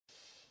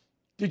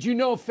Did you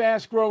know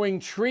Fast Growing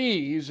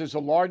Trees is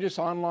the largest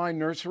online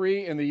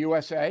nursery in the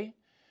USA?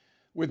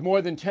 With more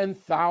than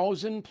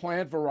 10,000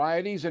 plant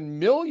varieties and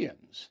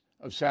millions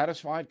of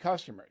satisfied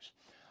customers.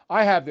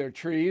 I have their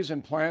trees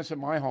and plants at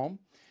my home,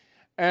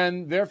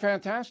 and they're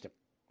fantastic.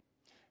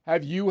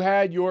 Have you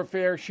had your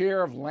fair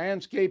share of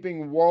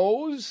landscaping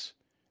woes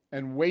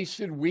and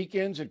wasted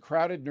weekends at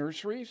crowded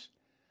nurseries?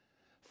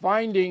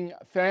 Finding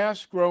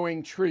Fast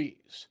Growing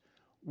Trees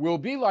will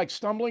be like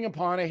stumbling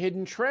upon a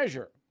hidden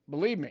treasure,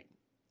 believe me.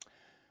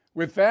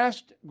 With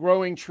Fast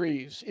Growing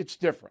Trees, it's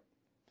different.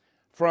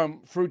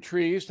 From fruit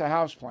trees to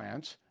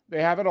houseplants,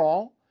 they have it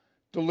all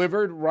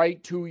delivered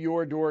right to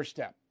your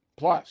doorstep.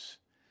 Plus,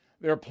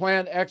 their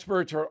plant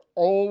experts are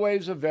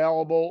always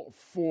available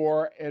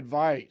for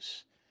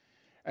advice.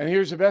 And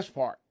here's the best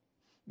part.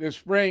 This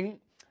spring,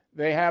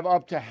 they have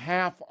up to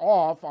half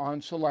off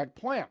on select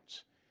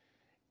plants.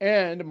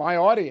 And my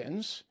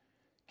audience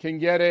can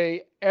get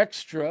an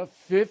extra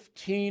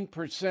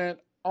 15%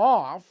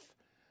 off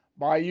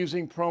by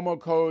using promo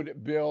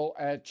code BILL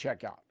at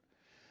checkout.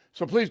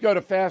 So please go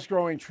to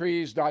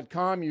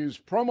fastgrowingtrees.com, use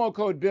promo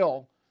code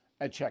BILL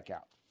at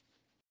checkout.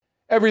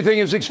 Everything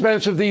is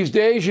expensive these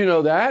days, you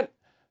know that.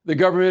 The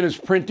government is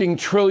printing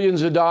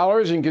trillions of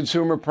dollars and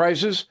consumer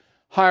prices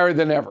higher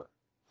than ever.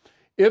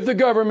 If the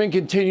government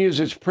continues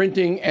its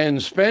printing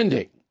and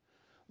spending,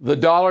 the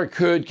dollar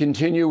could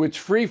continue its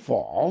free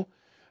fall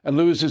and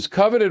lose its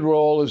coveted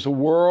role as the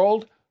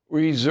world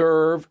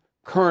reserve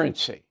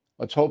currency.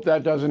 Let's hope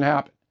that doesn't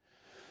happen.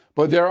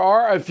 But there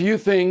are a few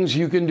things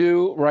you can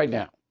do right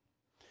now.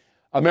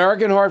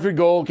 American Hartford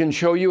Gold can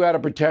show you how to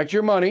protect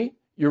your money,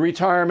 your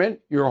retirement,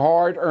 your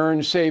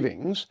hard-earned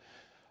savings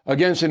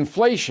against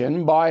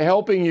inflation by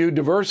helping you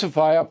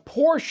diversify a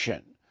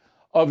portion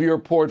of your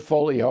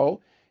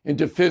portfolio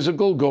into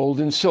physical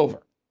gold and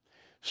silver.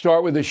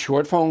 Start with a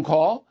short phone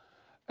call,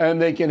 and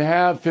they can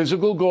have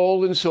physical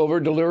gold and silver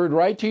delivered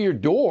right to your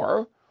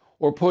door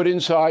or put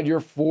inside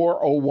your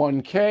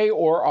 401k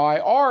or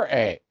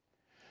IRA.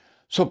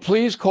 So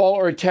please call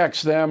or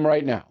text them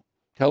right now.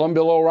 Tell them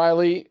Bill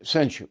O'Reilly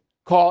sent you.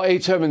 Call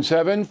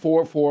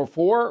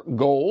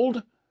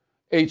 877-444-GOLD,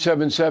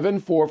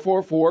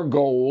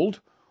 877-444-GOLD,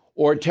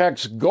 or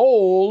text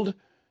GOLD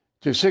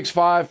to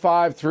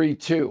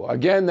 65532.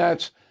 Again,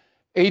 that's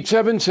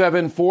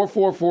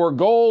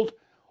 877-444-GOLD,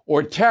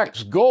 or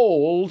text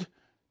GOLD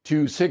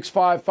to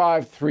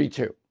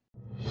 65532.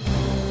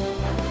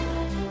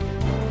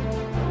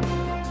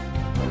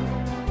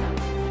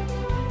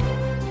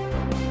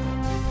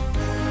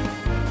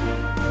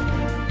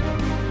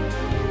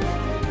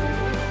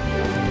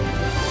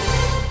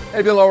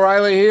 Hey, Bill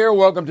O'Reilly here.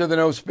 Welcome to the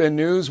No Spin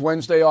News,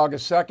 Wednesday,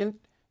 August 2nd,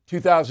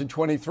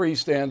 2023.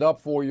 Stand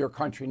up for your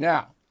country.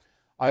 Now,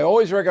 I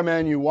always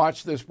recommend you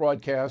watch this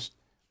broadcast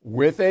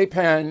with a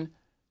pen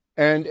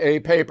and a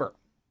paper,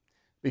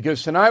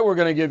 because tonight we're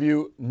going to give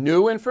you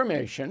new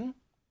information,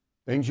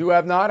 things you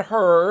have not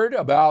heard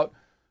about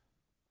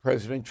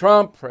President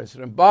Trump,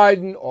 President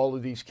Biden, all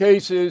of these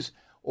cases.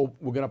 We're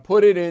going to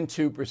put it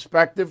into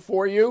perspective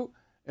for you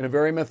in a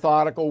very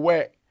methodical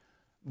way.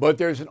 But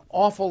there's an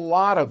awful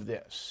lot of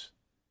this.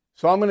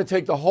 So I'm going to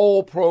take the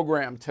whole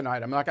program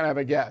tonight. I'm not going to have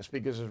a guest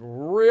because there's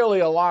really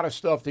a lot of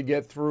stuff to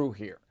get through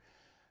here.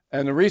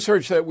 And the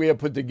research that we have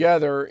put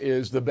together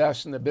is the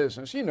best in the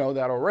business. You know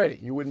that already.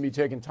 You wouldn't be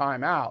taking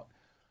time out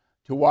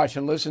to watch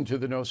and listen to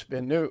the No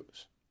Spin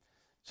News.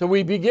 So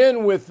we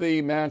begin with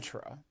the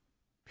mantra,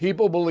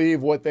 people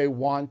believe what they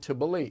want to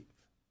believe.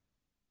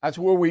 That's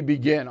where we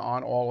begin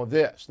on all of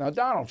this. Now,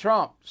 Donald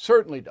Trump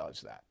certainly does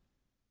that.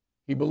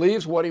 He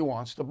believes what he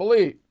wants to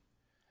believe.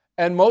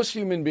 And most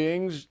human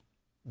beings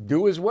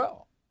do as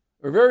well.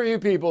 There are very few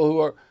people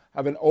who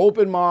have an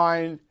open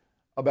mind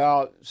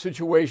about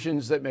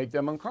situations that make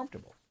them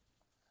uncomfortable.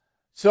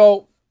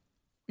 So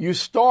you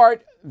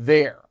start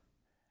there.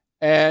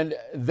 And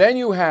then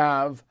you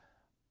have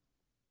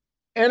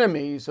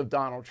enemies of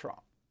Donald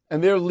Trump.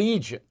 And they're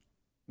legion.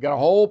 You got a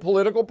whole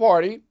political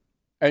party,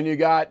 and you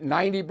got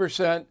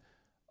 90%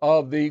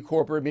 of the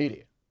corporate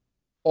media,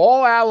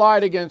 all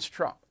allied against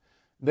Trump.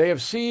 They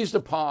have seized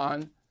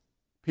upon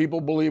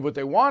people believe what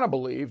they want to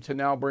believe to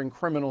now bring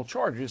criminal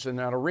charges in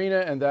that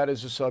arena, and that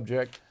is the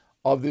subject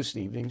of this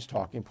evening's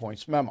Talking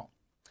Points memo.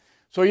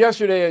 So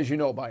yesterday, as you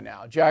know by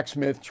now, Jack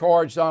Smith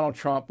charged Donald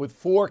Trump with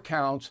 4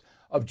 counts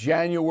of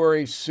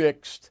January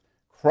 6th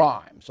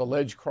crimes,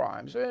 alleged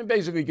crimes, and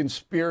basically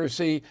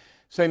conspiracy,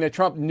 saying that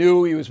Trump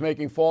knew he was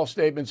making false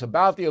statements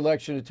about the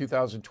election of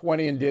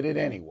 2020 and did it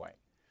anyway.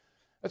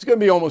 That's going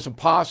to be almost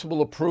impossible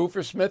to prove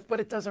for Smith, but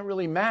it doesn't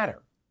really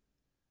matter.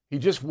 He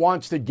just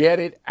wants to get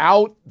it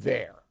out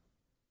there.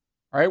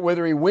 All right,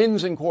 whether he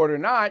wins in court or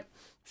not,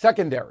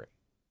 secondary.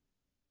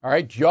 All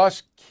right,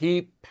 just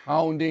keep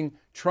pounding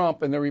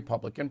Trump and the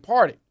Republican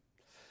Party.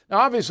 Now,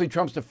 obviously,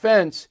 Trump's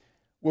defense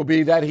will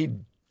be that he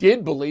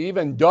did believe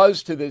and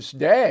does to this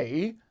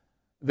day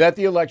that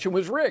the election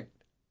was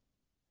rigged.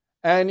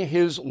 And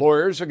his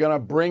lawyers are going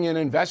to bring in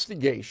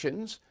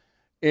investigations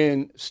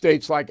in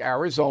states like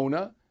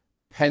Arizona,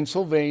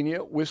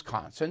 Pennsylvania,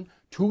 Wisconsin,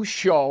 to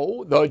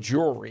show the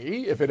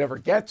jury, if it ever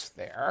gets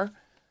there,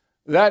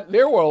 that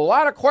there were a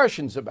lot of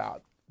questions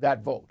about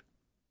that vote.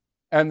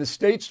 And the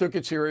states took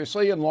it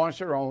seriously and launched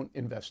their own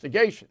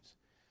investigations.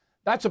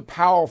 That's a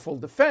powerful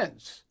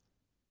defense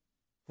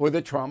for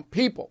the Trump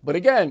people. But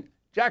again,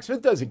 Jack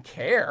Smith doesn't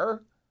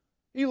care.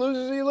 He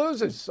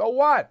loses. So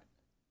what?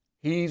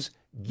 He's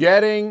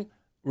getting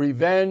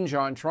revenge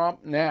on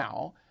Trump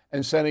now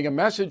and sending a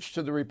message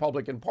to the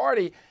Republican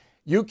Party.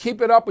 You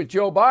keep it up with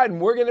Joe Biden,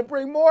 we're going to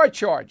bring more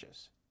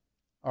charges.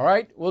 All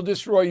right? We'll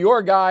destroy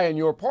your guy and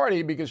your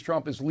party because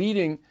Trump is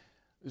leading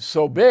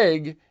so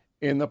big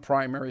in the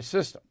primary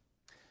system.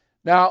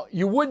 Now,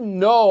 you wouldn't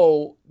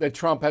know that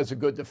Trump has a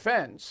good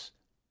defense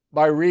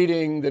by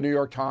reading the New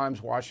York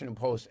Times, Washington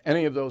Post,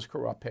 any of those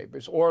corrupt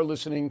papers, or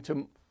listening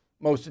to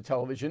most of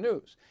television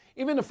news.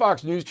 Even the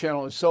Fox News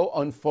Channel is so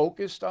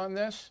unfocused on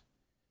this,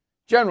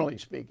 generally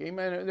speaking.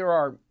 I mean, there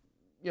are,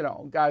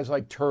 guys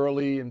like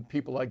Turley and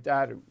people like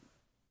that who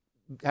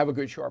have a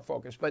good sharp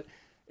focus, but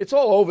it's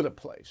all over the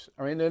place.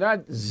 I mean, they're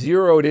not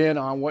zeroed in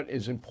on what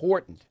is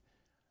important.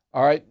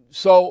 All right.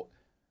 So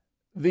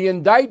the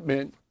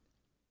indictment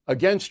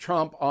against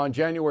Trump on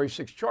January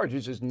 6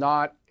 charges is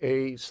not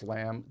a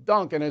slam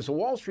dunk. And as the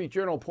Wall Street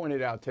Journal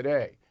pointed out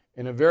today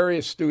in a very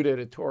astute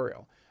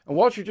editorial, and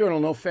Wall Street Journal,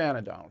 no fan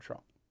of Donald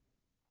Trump.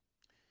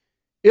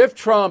 If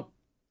Trump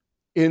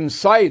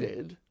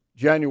incited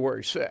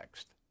January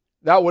 6th,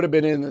 that would have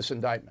been in this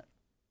indictment.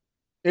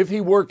 If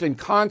he worked in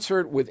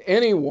concert with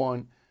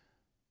anyone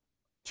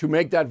to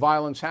make that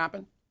violence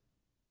happen,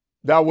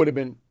 that would have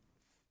been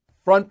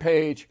front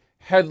page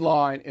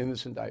headline in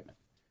this indictment.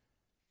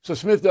 So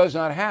Smith does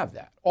not have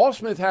that. All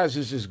Smith has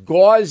is this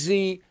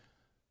gauzy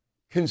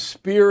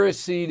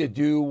conspiracy to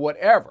do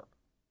whatever.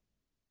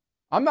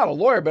 I'm not a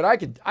lawyer, but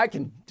I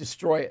can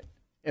destroy it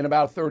in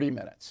about 30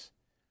 minutes.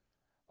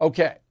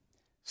 Okay,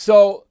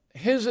 so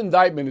his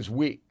indictment is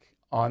weak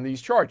on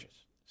these charges,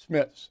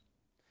 Smith's.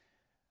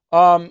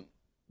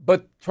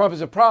 But Trump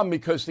has a problem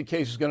because the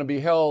case is going to be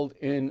held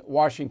in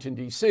Washington,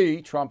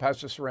 D.C. Trump has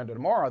to surrender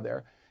tomorrow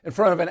there in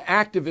front of an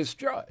activist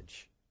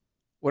judge.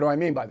 What do I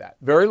mean by that?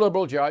 Very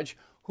liberal judge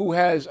who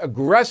has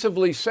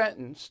aggressively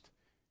sentenced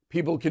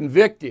people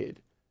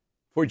convicted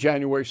for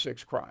January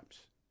 6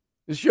 crimes.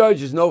 This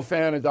judge is no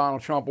fan of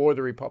Donald Trump or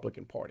the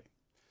Republican Party.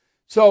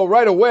 So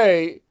right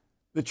away,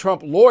 the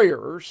Trump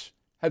lawyers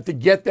have to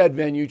get that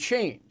venue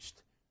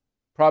changed,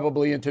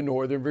 probably into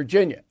Northern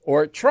Virginia,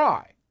 or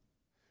try.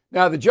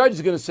 Now, the judge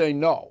is going to say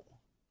no,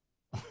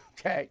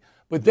 okay?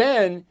 But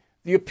then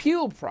the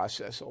appeal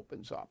process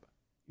opens up,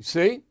 you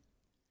see?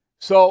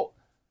 So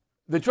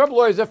the Trump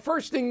lawyers, the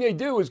first thing they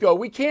do is go,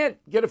 we can't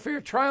get a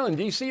fair trial in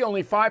D.C.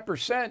 Only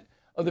 5%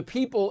 of the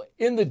people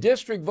in the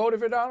district voted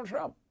for Donald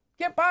Trump.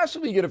 Can't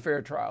possibly get a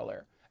fair trial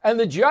there. And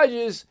the judge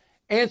is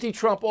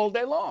anti-Trump all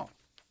day long.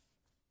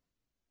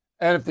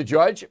 And if the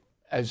judge,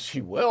 as she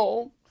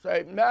will,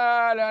 say,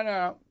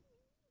 no,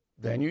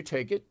 then you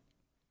take it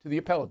to the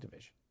appellate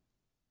division.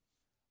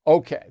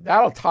 Okay,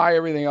 that'll tie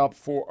everything up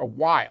for a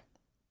while.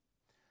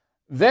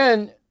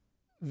 Then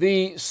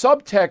the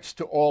subtext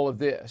to all of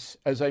this,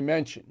 as I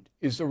mentioned,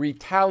 is the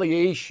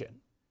retaliation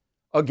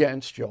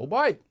against Joe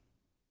Biden.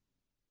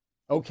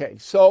 Okay,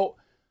 so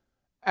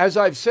as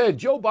I've said,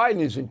 Joe Biden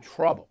is in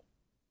trouble.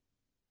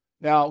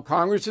 Now,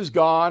 Congress is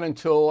gone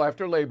until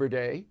after Labor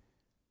Day,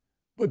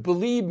 but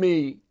believe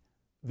me,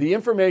 the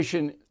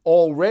information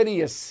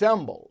already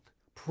assembled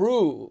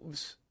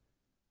proves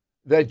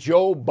that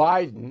Joe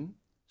Biden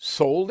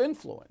sold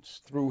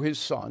influence through his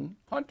son,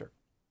 Hunter.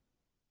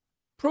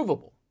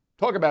 Provable.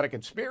 Talk about a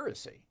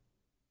conspiracy.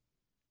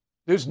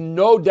 There's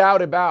no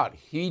doubt about it.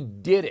 He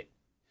did it.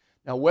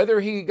 Now,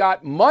 whether he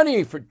got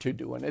money to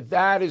doing it,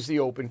 that is the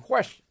open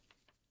question.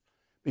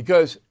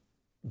 Because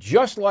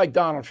just like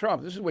Donald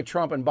Trump, this is what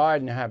Trump and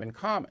Biden have in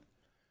common.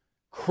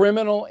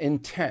 Criminal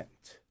intent.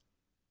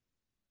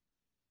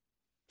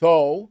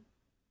 So,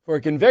 for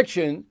a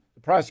conviction,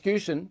 the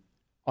prosecution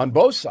on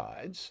both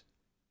sides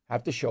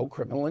have to show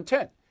criminal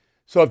intent.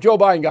 So if Joe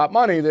Biden got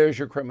money, there's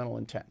your criminal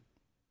intent.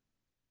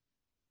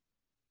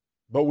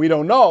 But we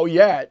don't know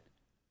yet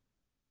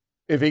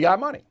if he got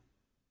money.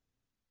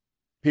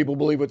 People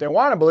believe what they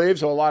want to believe,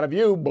 so a lot of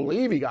you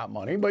believe he got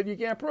money, but you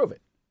can't prove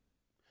it.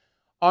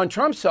 On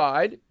Trump's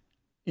side,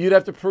 you'd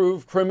have to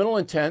prove criminal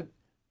intent,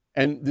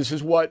 and this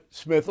is what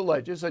Smith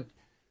alleges, that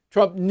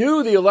Trump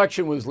knew the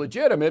election was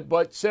legitimate,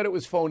 but said it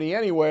was phony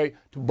anyway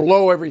to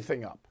blow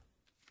everything up.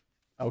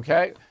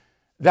 Okay?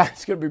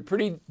 That's going to be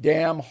pretty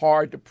damn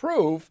hard to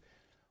prove,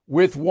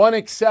 with one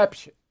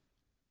exception,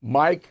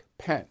 Mike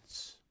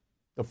Pence,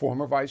 the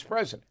former vice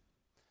president.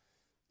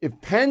 If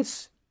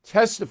Pence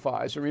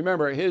testifies, and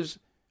remember, his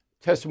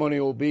testimony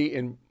will be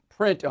in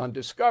print on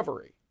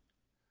Discovery,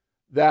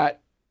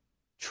 that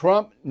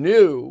Trump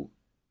knew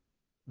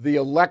the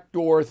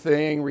elector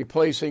thing,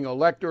 replacing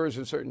electors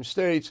in certain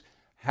states,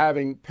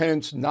 having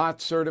Pence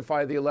not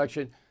certify the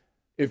election.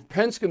 If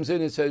Pence comes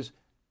in and says,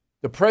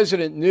 the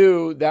president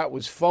knew that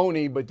was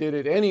phony but did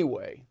it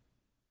anyway,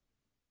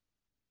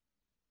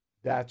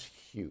 that's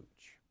huge.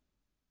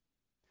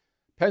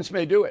 Pence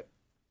may do it.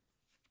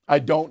 I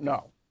don't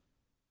know.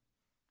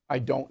 I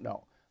don't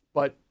know.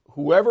 But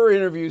whoever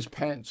interviews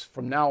Pence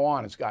from now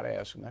on has got to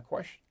ask him that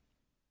question.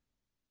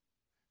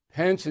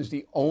 Pence is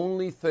the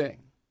only thing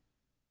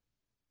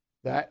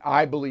that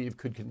I believe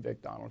could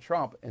convict Donald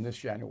Trump in this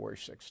January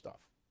 6th stuff.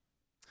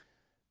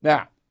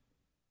 Now,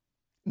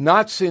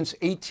 not since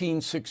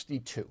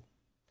 1862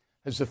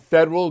 has the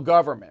federal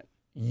government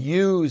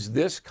used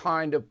this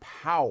kind of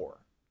power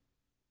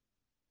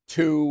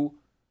to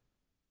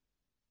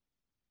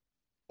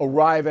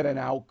arrive at an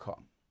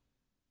outcome.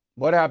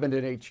 What happened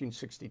in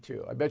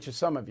 1862? I bet you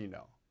some of you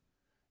know.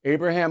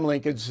 Abraham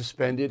Lincoln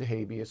suspended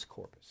habeas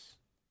corpus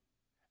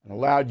and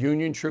allowed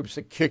Union troops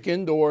to kick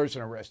in doors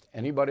and arrest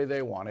anybody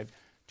they wanted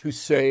to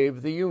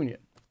save the Union.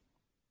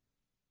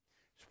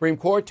 Supreme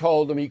Court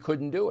told him he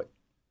couldn't do it.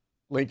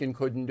 Lincoln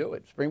couldn't do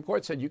it. Supreme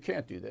Court said, you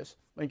can't do this.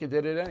 Lincoln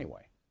did it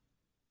anyway.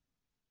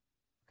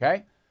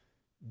 Okay?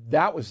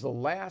 That was the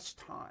last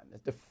time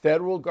that the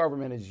federal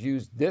government has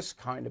used this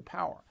kind of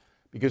power,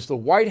 because the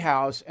White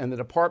House and the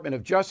Department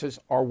of Justice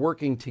are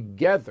working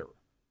together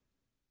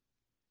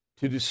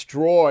to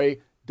destroy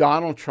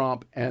Donald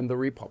Trump and the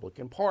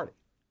Republican Party.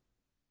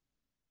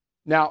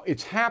 Now,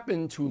 it's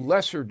happened to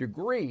lesser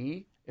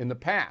degree in the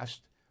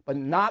past, but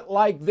not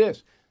like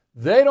this.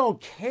 They don't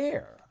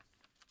care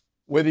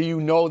whether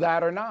you know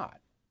that or not.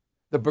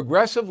 The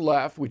progressive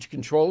left, which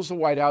controls the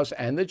White House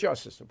and the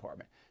Justice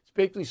Department, is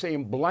basically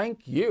saying,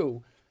 blank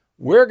you,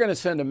 we're going to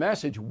send a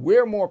message.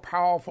 We're more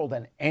powerful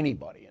than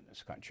anybody in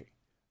this country.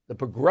 The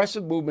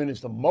progressive movement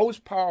is the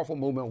most powerful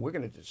movement. We're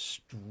going to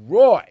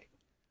destroy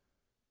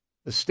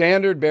the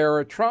standard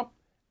bearer, Trump,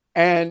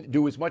 and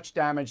do as much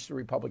damage to the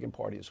Republican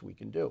Party as we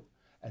can do.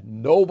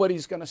 And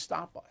nobody's going to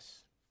stop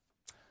us.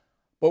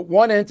 But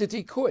one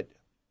entity could,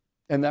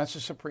 and that's the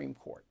Supreme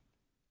Court.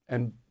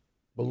 And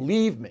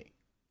believe me,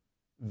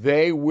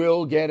 they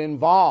will get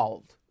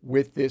involved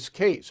with this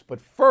case.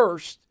 But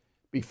first,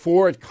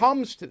 before it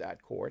comes to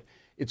that court,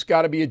 it's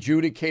got to be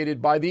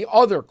adjudicated by the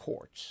other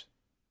courts.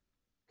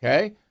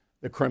 Okay?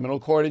 The criminal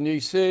court in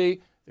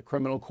D.C., the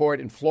criminal court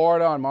in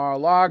Florida on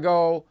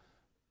Mar-a-Lago,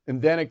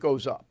 and then it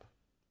goes up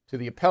to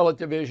the appellate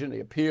division,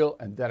 the appeal,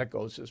 and then it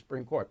goes to the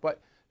Supreme Court.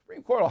 But the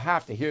Supreme Court will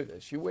have to hear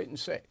this. You wait and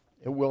see.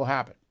 It will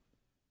happen.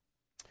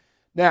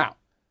 Now,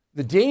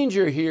 the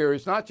danger here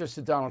is not just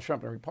to Donald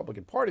Trump and the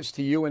Republican Party, it's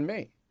to you and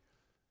me.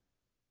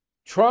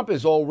 Trump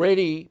has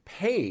already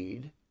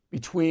paid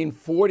between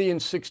 $40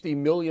 and $60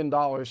 million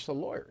to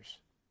lawyers.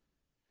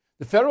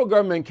 The federal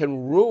government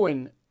can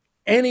ruin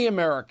any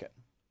American,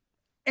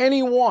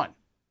 anyone,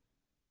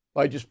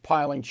 by just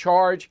piling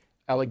charge,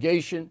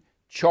 allegation.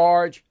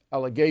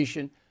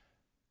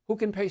 Who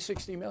can pay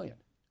 $60 million?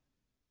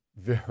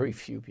 Very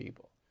few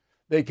people.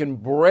 They can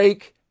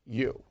break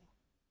you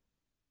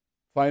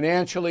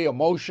financially,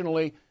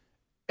 emotionally,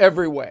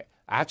 every way.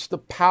 That's the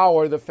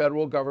power the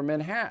federal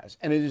government has.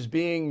 And it is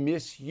being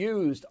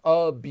misused,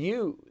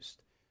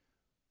 abused.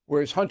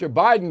 Whereas Hunter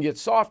Biden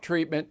gets soft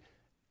treatment,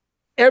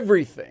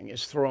 everything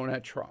is thrown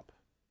at Trump.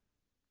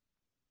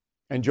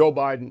 And Joe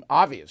Biden,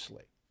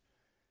 obviously.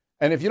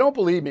 And if you don't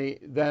believe me,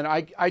 then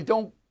I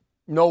don't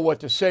know what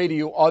to say to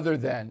you other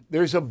than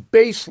there's a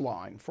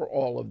baseline for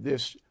all of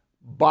this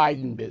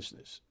Biden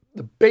business.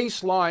 The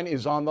baseline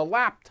is on the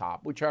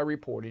laptop, which I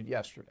reported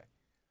yesterday.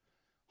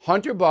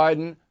 Hunter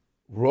Biden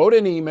wrote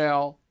an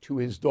email to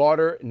his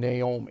daughter,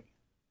 Naomi.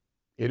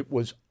 It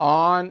is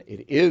on,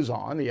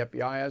 the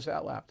FBI has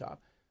that laptop,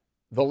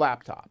 the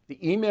laptop.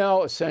 The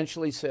email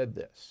essentially said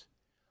this: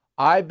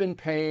 I've been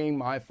paying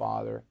my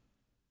father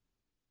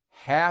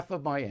half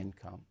of my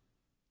income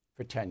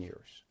for 10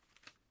 years.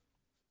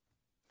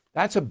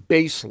 That's a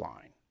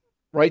baseline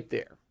right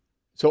there.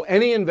 So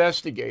any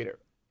investigator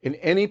in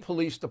any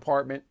police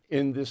department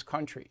in this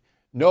country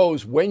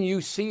knows when you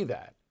see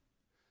that,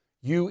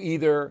 you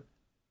either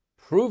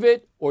prove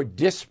it or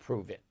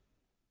disprove it.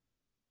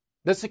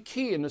 That's the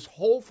key in this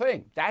whole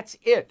thing. That's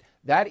it.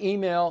 That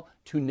email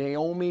to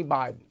Naomi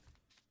Biden.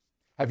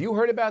 Have you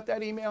heard about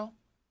that email?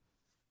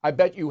 I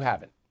bet you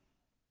haven't,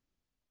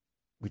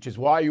 which is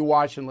why you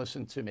watch and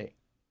listen to me.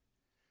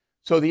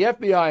 So the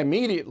FBI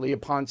immediately,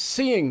 upon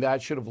seeing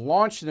that, should have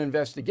launched an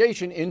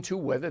investigation into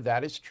whether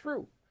that is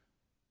true,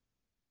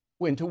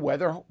 into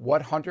whether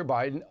what Hunter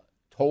Biden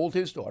told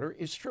his daughter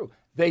is true.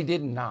 They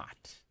did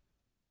not.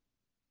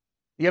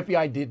 The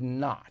FBI did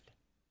not.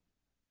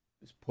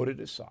 Just put it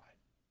aside.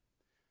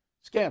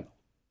 Scandal.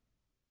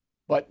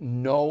 But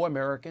no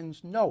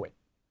Americans know it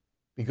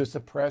because the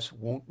press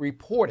won't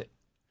report it.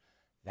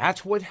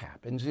 That's what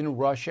happens in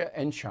Russia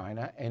and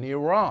China and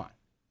Iran.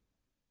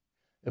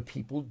 The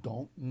people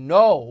don't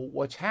know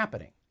what's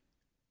happening.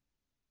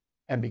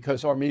 And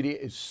because our media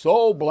is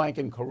so blank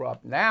and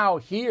corrupt now,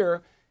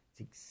 here,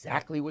 it's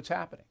exactly what's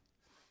happening.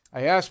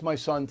 I asked my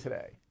son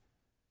today,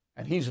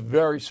 and he's a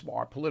very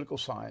smart political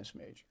science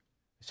major.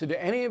 I said, do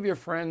any of your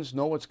friends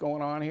know what's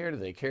going on here? Do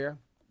they care?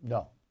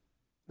 No.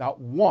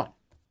 Not one.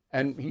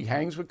 And he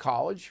hangs with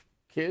college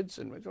kids,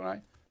 and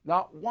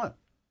not one.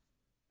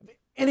 Have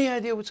any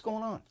idea what's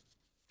going on?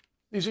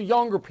 These are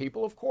younger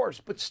people, of course,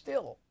 but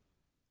still.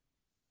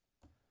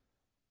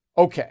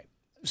 Okay,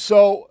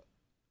 So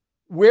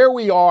where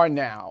we are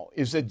now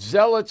is that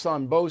zealots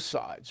on both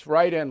sides,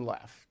 right and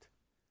left,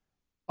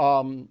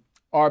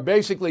 are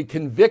basically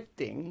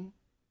convicting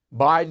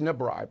Biden of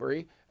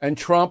bribery and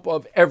Trump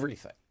of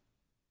everything.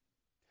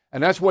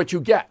 And that's what you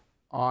get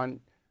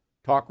on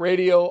talk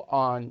radio,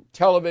 on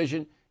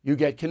television. You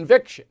get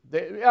conviction.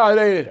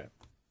 We're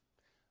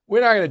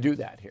not going to do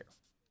that here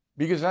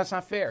because that's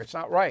not fair. It's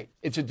not right.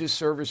 It's a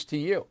disservice to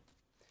you.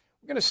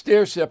 We're going to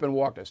stair step and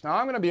walk this. Now,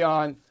 I'm going to be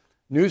on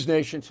News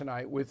Nation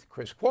tonight with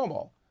Chris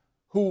Cuomo,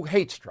 who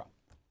hates Trump.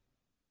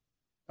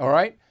 All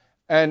right?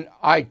 And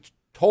I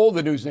told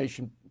the News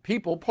Nation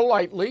people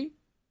politely,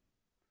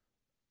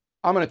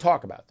 I'm going to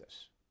talk about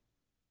this.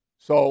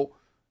 So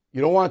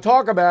you don't want to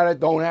talk about it,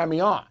 don't have me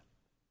on.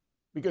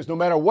 Because no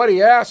matter what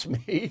he asks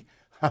me,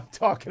 I'm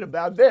talking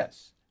about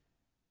this.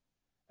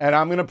 And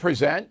I'm going to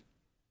present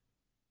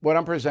what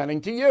I'm presenting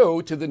to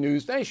you, to the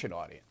News Nation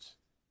audience.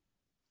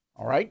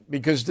 All right?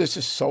 Because this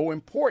is so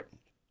important.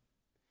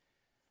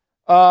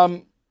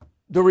 The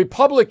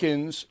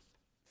Republicans,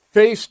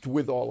 faced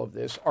with all of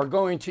this, are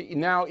going to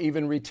now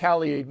even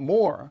retaliate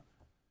more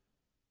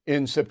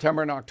in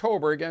September and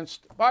October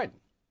against Biden.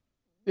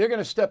 They're going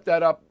to step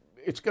that up.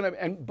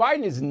 And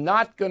Biden is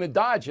not going to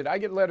dodge it. I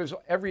get letters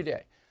every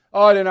day.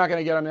 Oh, they're not going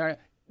to get him there.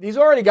 He's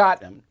already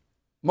gotten him.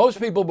 Most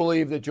people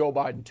believe that Joe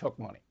Biden took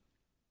money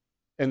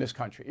in this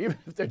country. Even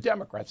if they're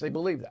Democrats, they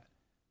believe that.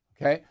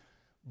 Okay?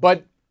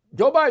 But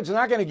Joe Biden's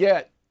not going to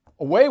get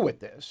away with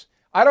this.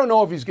 I don't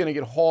know if he's going to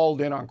get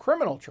hauled in on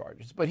criminal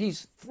charges, but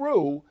he's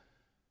through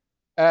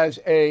as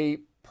a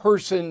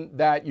person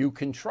that you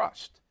can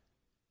trust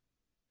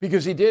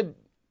because he did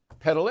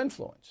peddle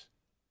influence.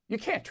 You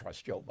can't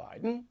trust Joe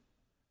Biden.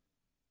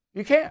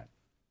 You can't.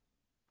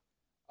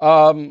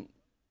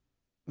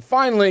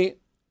 Finally,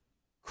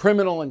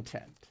 criminal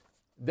intent.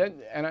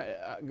 And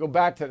I go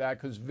back to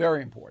that because it's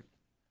very important.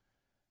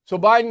 So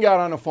Biden got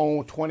on the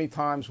phone 20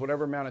 times,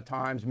 whatever amount of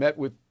times, met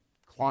with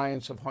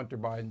clients of Hunter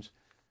Biden's.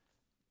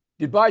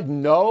 Did Biden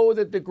know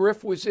that the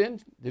grift was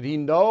in? Did he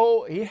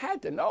know? He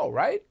had to know,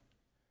 right?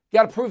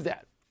 Got to prove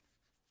that.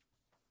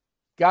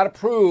 Got to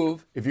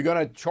prove, if you're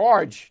going to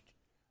charge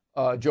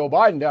Joe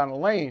Biden down the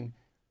lane,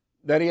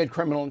 that he had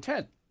criminal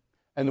intent.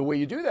 And the way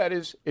you do that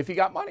is if he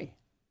got money.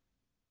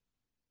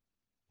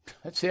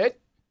 That's it.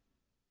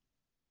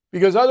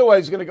 Because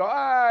otherwise he's going to go,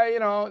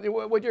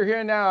 what you're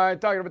hearing now, I'm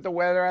talking about the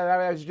weather,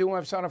 I was doing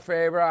my son a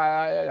favor.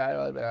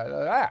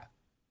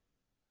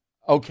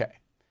 Okay.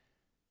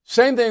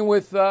 Same thing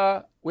with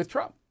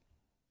Trump.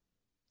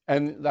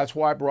 And that's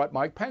why I brought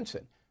Mike Pence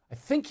in. I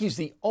think he's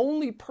the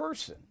only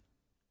person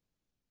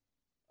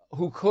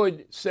who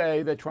could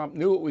say that Trump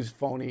knew it was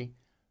phony,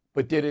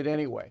 but did it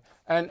anyway.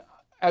 And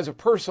as a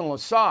personal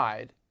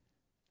aside,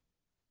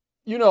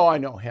 I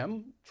know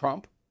him,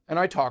 Trump, and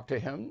I talk to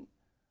him.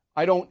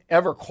 I don't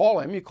ever call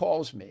him. He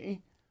calls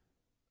me.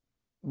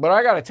 But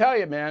I got to tell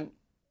you, man,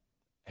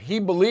 he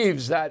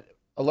believes that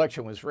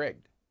election was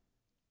rigged.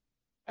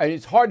 And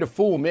it's hard to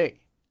fool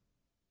me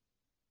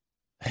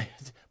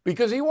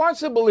because he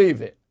wants to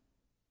believe it.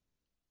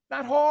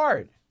 Not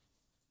hard.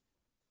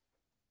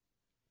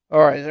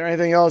 All right. Is there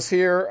anything else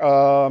here?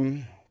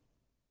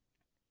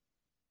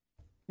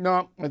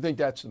 No, I think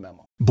that's the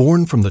memo.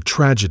 Born from the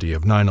tragedy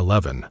of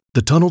 9/11,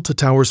 the Tunnel to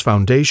Towers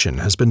Foundation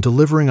has been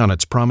delivering on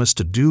its promise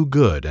to do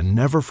good and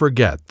never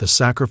forget the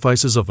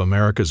sacrifices of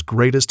America's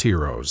greatest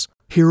heroes.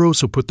 Heroes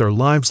who put their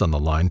lives on the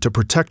line to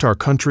protect our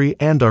country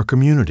and our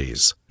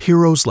communities.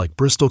 Heroes like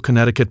Bristol,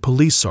 Connecticut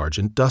Police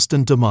Sergeant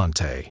Dustin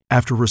DeMonte.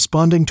 After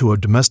responding to a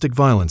domestic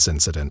violence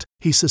incident,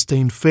 he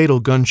sustained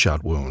fatal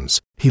gunshot wounds.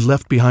 He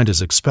left behind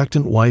his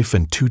expectant wife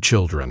and 2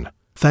 children.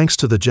 Thanks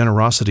to the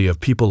generosity of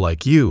people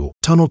like you,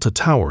 Tunnel to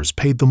Towers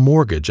paid the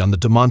mortgage on the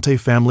DeMonte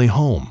family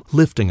home,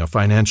 lifting a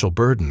financial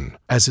burden.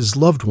 As his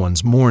loved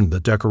ones mourned the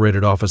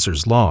decorated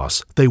officer's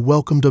loss, they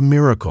welcomed a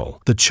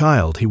miracle, the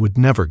child he would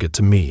never get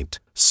to meet.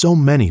 So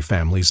many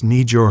families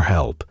need your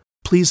help.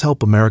 Please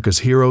help America's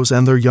heroes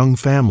and their young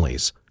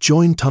families.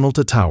 Join Tunnel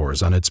to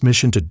Towers on its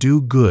mission to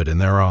do good in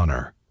their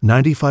honor.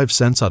 95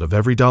 cents out of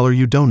every dollar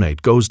you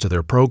donate goes to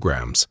their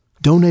programs.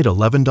 Donate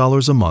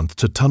 $11 a month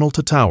to Tunnel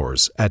to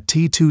Towers at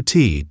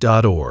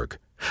T2T.org.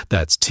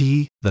 That's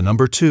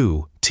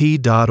T2T.org.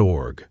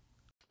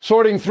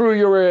 Sorting through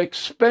your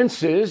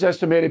expenses,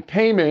 estimated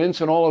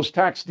payments, and all those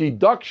tax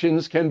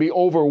deductions can be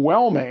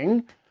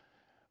overwhelming.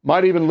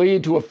 Might even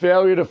lead to a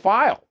failure to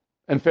file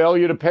and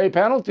failure to pay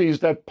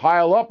penalties that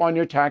pile up on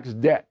your tax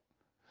debt.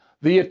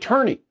 The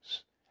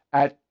attorneys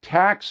at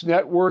Tax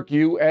Network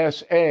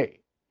USA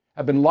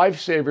have been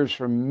lifesavers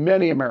for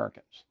many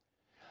Americans.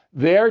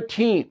 Their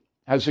team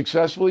has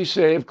successfully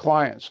saved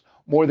clients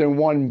more than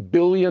 $1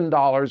 billion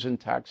in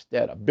tax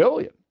debt. $1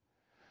 billion.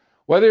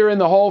 Whether you're in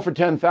the hole for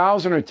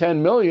 $10,000 or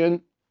 $10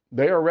 million,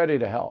 they are ready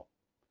to help.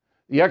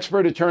 The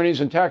expert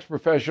attorneys and tax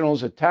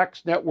professionals at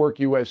Tax Network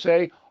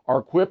USA are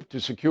equipped to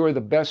secure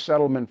the best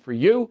settlement for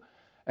you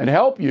and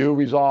help you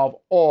resolve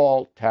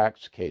all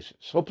tax cases.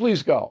 So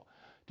please go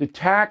to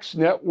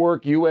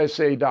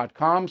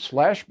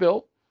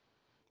taxnetworkusa.com/bill,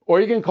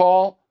 or you can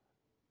call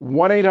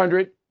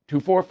 1-800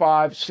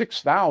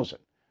 245-6000.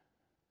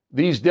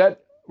 These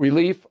debt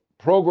relief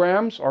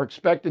programs are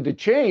expected to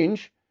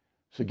change,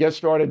 so get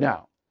started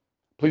now.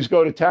 Please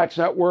go to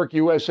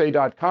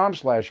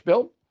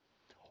taxnetworkusa.com/bill,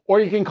 or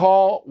you can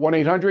call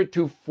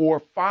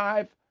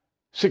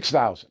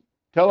 1-800-245-6000.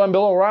 Tell them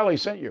Bill O'Reilly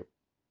sent you.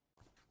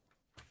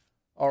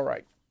 All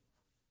right.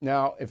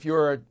 Now, if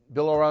you're a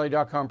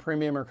BillO'Reilly.com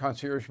premium or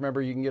concierge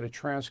member, you can get a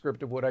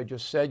transcript of what I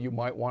just said. You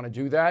might want to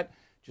do that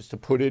just to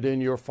put it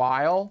in your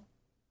file.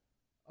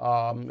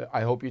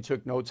 I hope you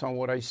took notes on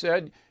what I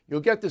said. You'll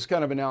get this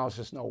kind of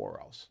analysis nowhere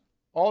else.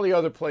 All the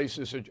other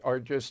places are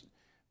just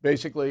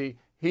basically,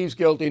 he's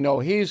guilty, no,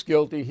 he's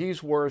guilty,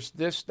 he's worse,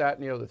 this, that,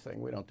 and the other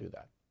thing. We don't do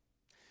that.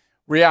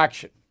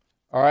 Reaction.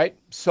 All right.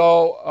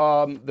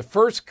 So the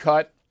first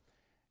cut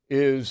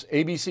is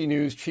ABC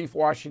News chief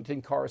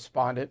Washington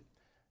correspondent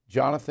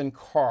Jonathan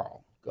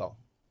Karl. Go.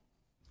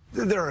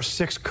 There are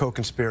 6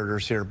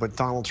 co-conspirators here, but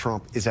Donald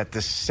Trump is at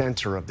the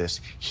center of this.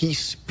 He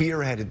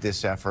spearheaded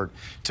this effort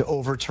to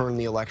overturn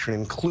the election,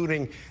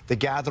 including the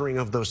gathering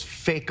of those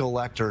fake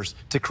electors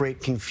to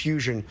create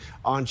confusion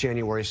on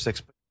January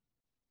 6th.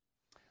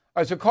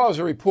 All right, so Karl, as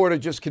a reporter,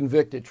 just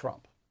convicted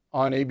Trump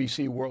on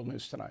ABC World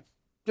News Tonight.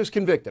 Just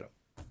convicted him.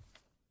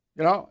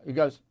 You know,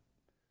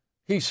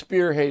 he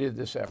spearheaded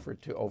this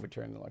effort to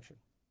overturn the election.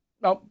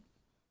 No,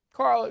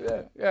 Karl,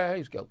 yeah,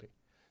 he's guilty.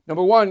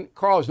 Number one,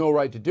 Karl has no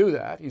right to do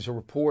that. He's a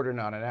reporter,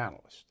 not an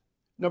analyst.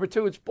 Number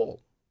two, it's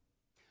bull.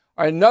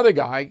 All right, another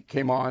guy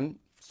came on,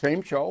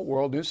 same show,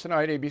 World News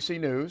Tonight, ABC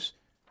News.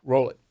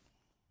 Roll it.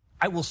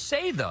 I will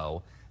say,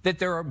 though, that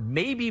there are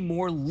maybe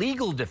more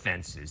legal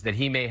defenses that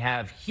he may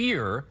have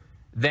here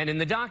than in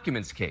the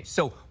documents case.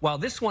 So while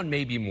this one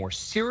may be more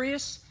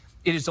serious,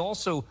 it is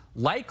also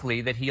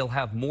likely that he'll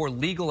have more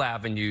legal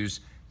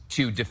avenues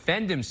to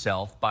defend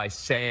himself by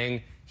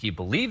saying he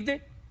believed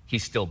it, he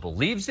still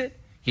believes it,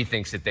 he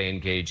thinks that they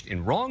engaged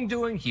in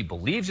wrongdoing, he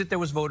believes that there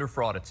was voter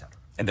fraud, et cetera.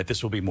 And that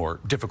this will be more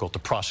difficult to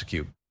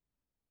prosecute.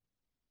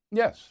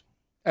 Yes.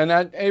 And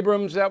that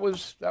Abrams, that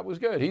was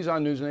good. He's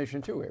on News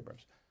Nation too,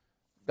 Abrams.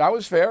 That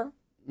was fair,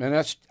 and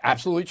that's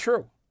absolutely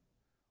true.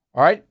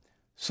 All right?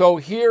 So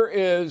here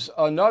is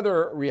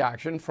another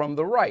reaction from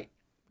the right.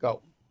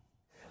 Go.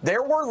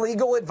 There were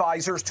legal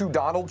advisors to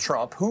Donald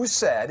Trump who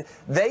said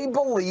they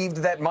believed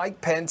that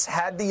Mike Pence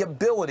had the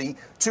ability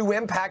to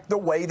impact the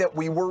way that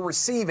we were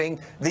receiving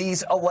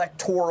these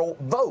electoral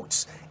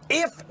votes.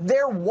 If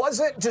there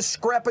wasn't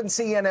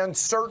discrepancy and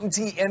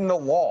uncertainty in the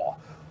law,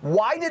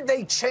 why did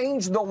they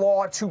change the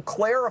law to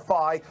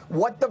clarify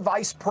what the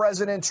vice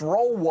president's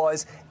role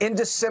was in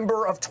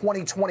December of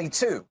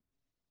 2022?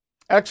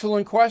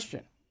 Excellent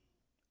question.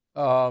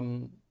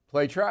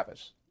 Play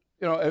Travis.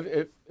 You know,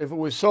 if it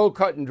was so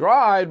cut and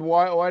dried,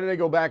 why did they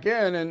go back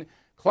in and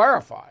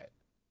clarify it?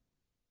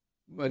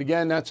 But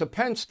again, that's a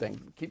Pence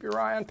thing. Keep your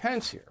eye on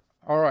Pence here.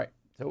 All right.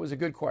 That was a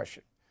good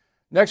question.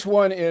 Next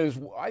one is,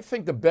 I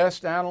think, the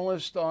best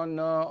analyst on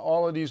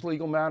all of these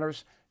legal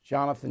matters,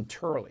 Jonathan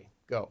Turley.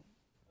 Go.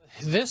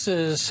 This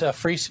is a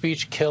free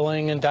speech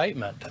killing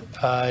indictment.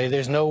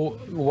 There's no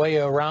way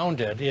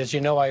around it. As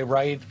you know, I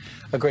write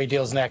a great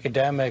deal as an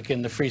academic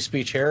in the free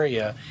speech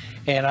area,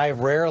 and I've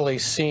rarely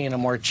seen a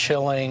more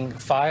chilling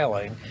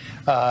filing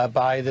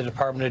by the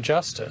Department of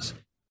Justice.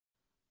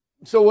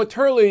 So what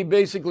Turley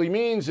basically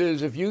means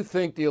is if you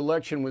think the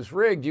election was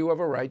rigged, you have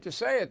a right to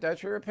say it.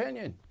 That's your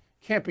opinion.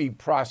 Can't be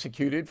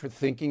prosecuted for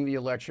thinking the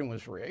election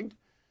was rigged,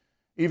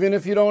 even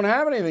if you don't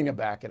have anything to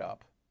back it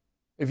up.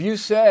 If you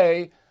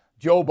say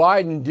Joe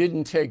Biden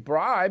didn't take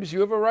bribes,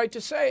 you have a right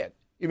to say it,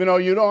 even though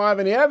you don't have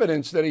any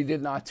evidence that he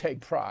did not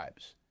take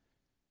bribes.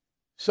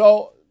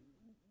 So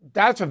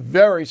that's a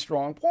very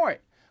strong point.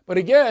 But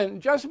again,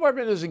 Justice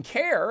Department doesn't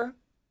care.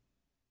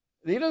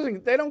 They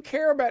don't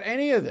care about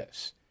any of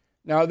this.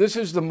 Now, this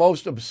is the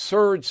most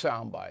absurd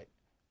soundbite.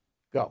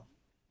 Go.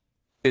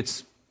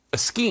 It's a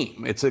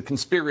scheme. It's a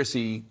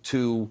conspiracy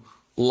to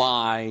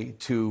lie,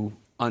 to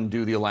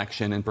undo the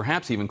election, and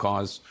perhaps even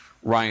cause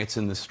riots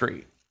in the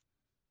street.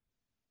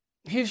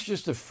 He's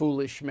just a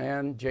foolish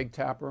man, Jake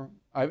Tapper.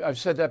 I've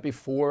said that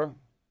before.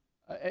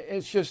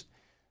 It's just,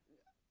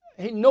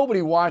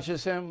 nobody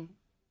watches him.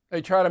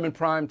 They tried him in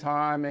prime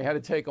time. They had to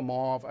take him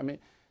off. I mean,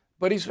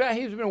 but he's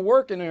been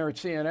working there at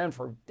CNN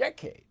for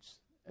decades.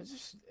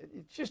 It's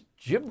just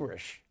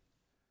gibberish.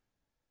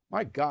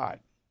 My God.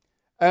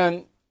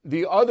 And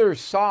the other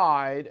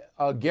side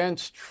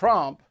against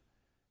Trump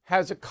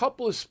has a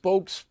couple of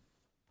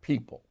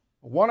spokespeople.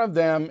 One of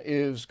them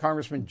is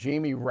Congressman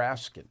Jamie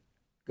Raskin.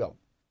 Go.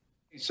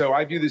 So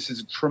I view this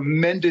as a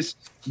tremendous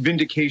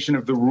vindication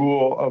of the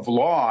rule of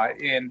law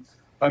in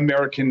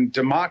American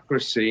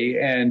democracy.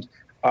 And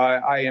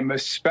I am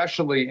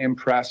especially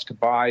impressed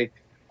by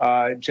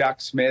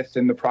Jack Smith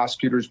and the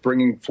prosecutors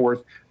bringing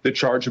forth the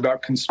charge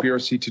about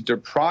conspiracy to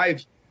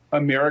deprive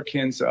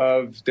Americans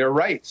of their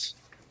rights,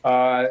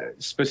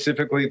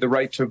 specifically the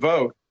right to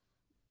vote.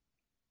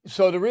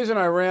 So the reason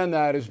I ran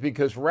that is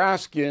because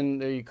Raskin,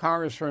 the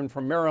congressman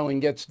from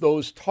Maryland, gets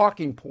those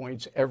talking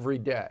points every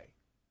day.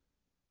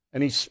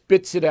 And he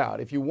spits it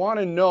out. If you want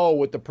to know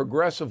what the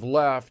progressive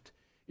left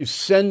is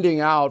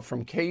sending out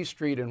from K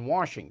Street in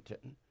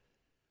Washington,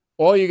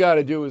 all you got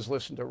to do is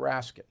listen to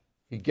Raskin.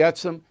 He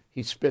gets them,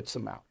 he spits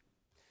them out.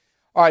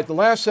 All right, the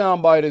last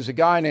soundbite is a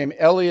guy named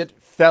Elliot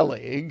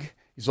Felig.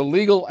 He's a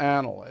legal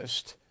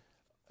analyst.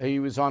 He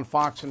was on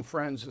Fox and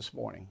Friends this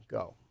morning.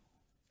 Go.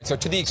 So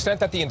to the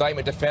extent that the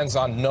indictment defends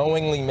on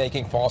knowingly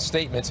making false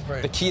statements,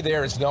 the key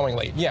there is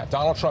knowingly. Yeah,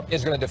 Donald Trump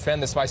is going to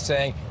defend this by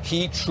saying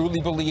he truly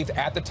believed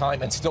at the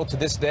time and still to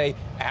this day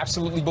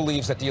absolutely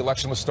believes that the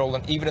election was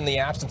stolen, even in the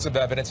absence of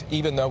evidence,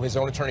 even though his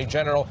own attorney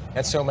general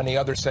and so many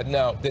others said,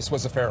 no, this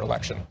was a fair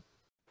election.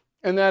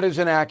 And that is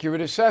an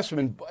accurate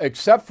assessment,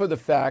 except for the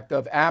fact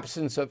of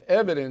absence of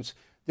evidence.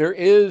 There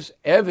is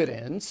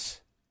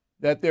evidence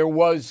that there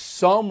was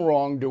some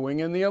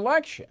wrongdoing in the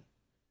election.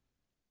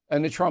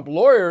 And the Trump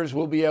lawyers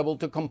will be able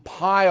to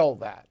compile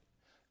that.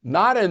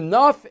 Not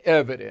enough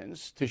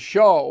evidence to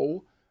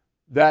show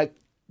that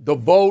the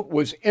vote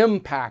was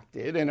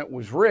impacted and it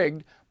was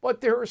rigged, but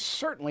there are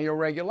certainly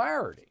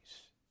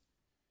irregularities.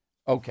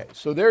 Okay,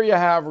 so there you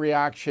have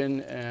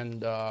reaction,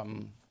 and I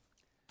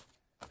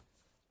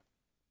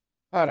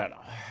don't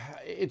know.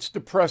 It's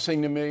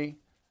depressing to me,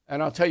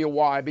 and I'll tell you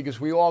why,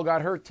 because we all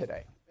got hurt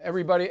today.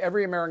 Every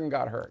American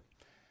got hurt.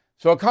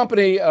 So a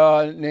company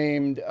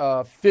named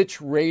Fitch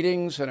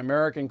Ratings, an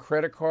American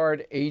credit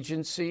rating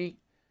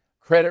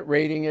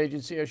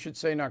agency, I should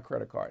say, not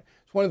credit card.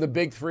 It's one of the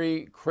big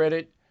three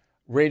credit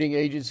rating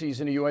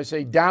agencies in the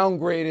USA,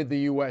 downgraded the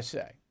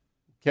USA.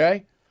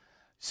 Okay?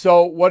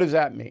 So what does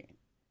that mean?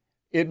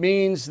 It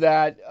means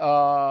that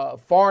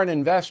foreign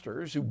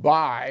investors who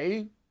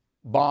buy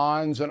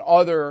bonds and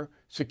other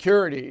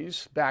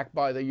securities backed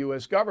by the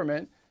U.S.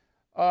 government,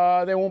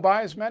 they won't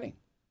buy as many.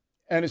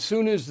 And as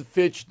soon as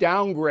Fitch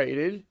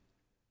downgraded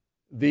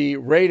the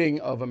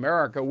rating of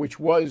America, which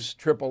was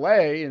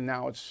AAA, and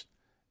now it's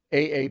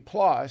AA+,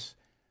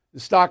 the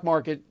stock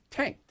market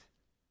tanked.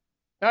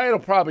 Now, it'll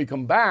probably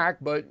come back,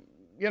 but,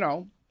 you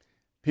know,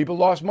 people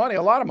lost money,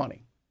 a lot of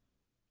money,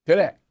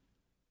 today.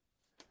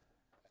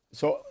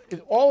 So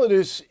all of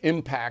this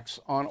impacts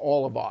on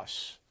all of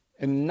us,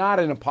 and not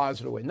in a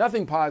positive way.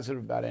 Nothing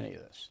positive about any of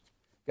this.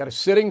 Got a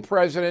sitting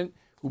president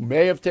who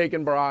may have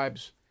taken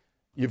bribes.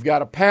 You've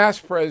got a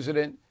past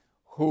president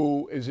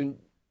who is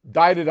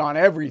indicted on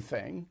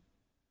everything.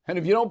 And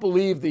if you don't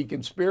believe the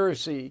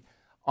conspiracy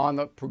on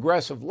the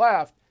progressive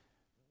left,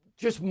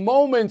 just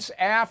moments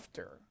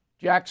after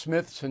Jack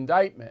Smith's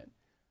indictment,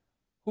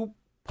 who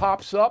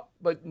pops up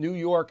but New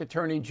York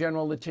Attorney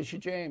General Letitia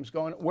James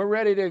going, we're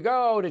ready to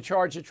go to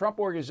charge the Trump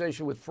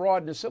organization with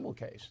fraud in a civil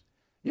case.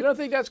 You don't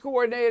think that's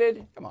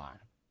coordinated? Come on.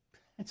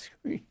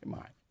 Come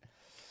on.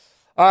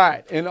 All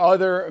right, in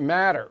other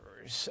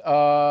matters,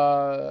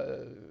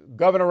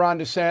 Governor Ron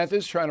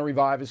DeSantis, trying to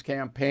revive his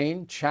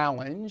campaign,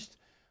 challenged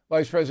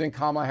Vice President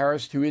Kamala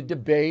Harris to a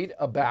debate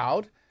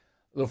about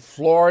the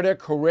Florida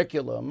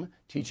curriculum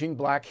teaching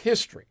black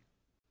history.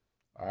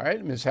 All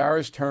right, Ms.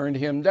 Harris turned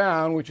him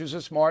down, which is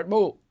a smart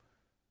move.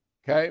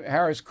 Okay,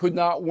 Harris could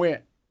not win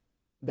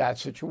that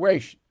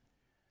situation.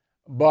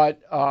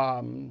 But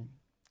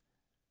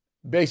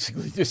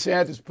basically,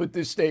 DeSantis put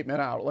this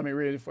statement out. Let me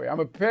read it for you. I'm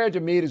prepared to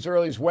meet as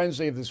early as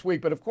Wednesday of this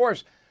week, but of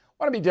course,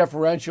 I want to be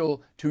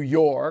deferential to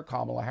your,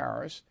 Kamala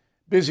Harris,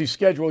 busy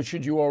schedule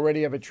should you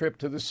already have a trip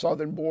to the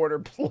southern border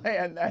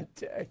planned that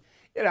day.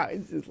 You know,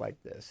 it's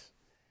like this.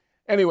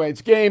 Anyway,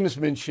 it's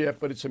gamesmanship,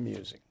 but it's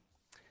amusing.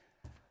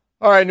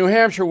 All right, New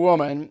Hampshire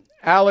woman,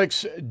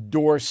 Alex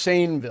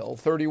Dorsainville,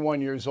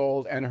 31 years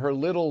old, and her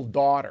little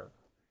daughter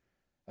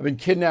have been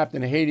kidnapped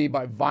in Haiti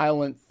by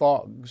violent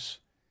thugs.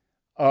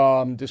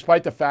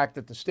 Despite the fact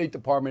that the State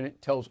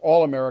Department tells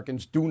all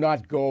Americans do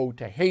not go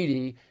to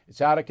Haiti. It's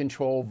out of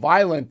control,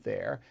 violent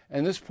there.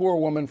 And this poor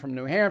woman from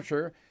New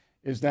Hampshire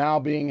is now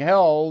being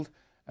held,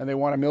 and they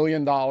want $1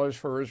 million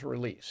for his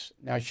release.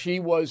 Now, she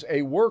was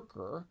a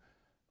worker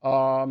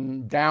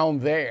down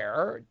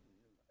there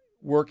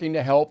working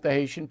to help the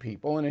Haitian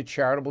people in a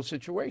charitable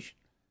situation.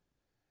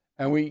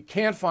 And we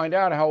can't find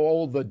out how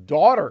old the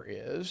daughter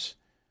is,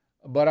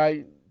 but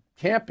I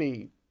can't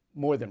be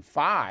more than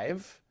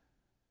 5.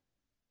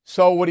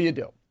 So what do you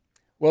do?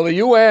 Well, the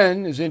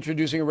UN is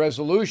introducing a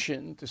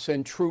resolution to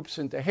send troops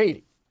into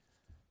Haiti.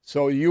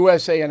 So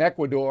USA and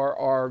Ecuador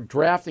are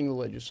drafting the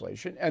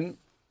legislation, and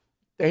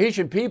the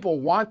Haitian people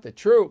want the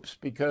troops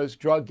because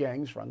drug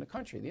gangs run the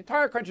country. The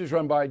entire country is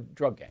run by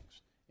drug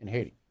gangs in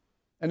Haiti,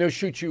 and they'll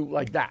shoot you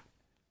like that.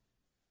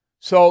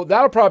 So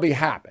that'll probably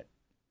happen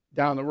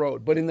down the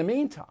road. But in the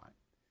meantime,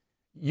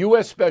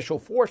 U.S. Special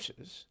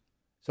Forces,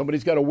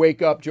 somebody's got to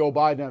wake up Joe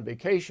Biden on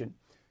vacation,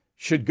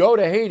 should go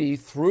to Haiti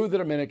through the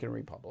Dominican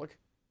Republic.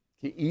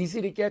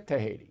 Easy to get to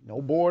Haiti.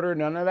 No border,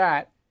 none of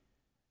that.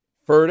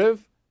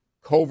 Furtive,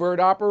 covert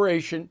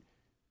operation.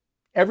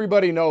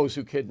 Everybody knows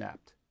who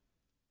kidnapped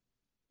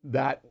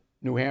that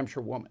New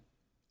Hampshire woman.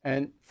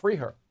 And free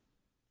her.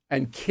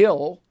 And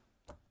kill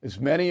as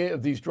many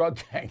of these drug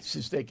gangs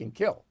as they can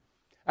kill.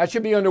 That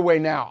should be underway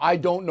now. I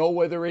don't know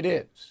whether it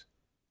is.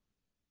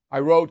 I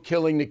wrote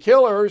killing the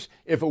killers.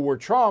 If it were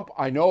Trump,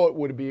 I know it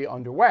would be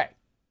underway.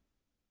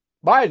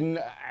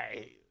 Biden,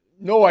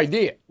 No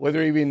idea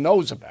whether he even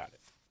knows about it.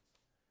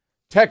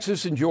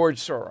 Texas and George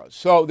Soros.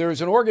 So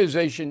there's an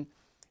organization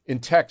in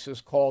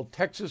Texas called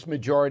Texas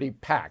Majority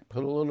PAC,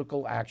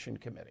 Political Action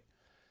Committee.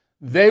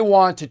 They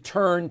want to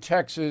turn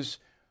Texas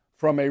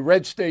from a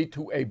red state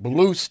to a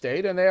blue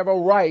state, and they have a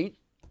right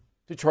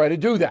to try to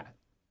do that.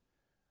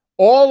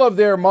 All of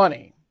their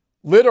money,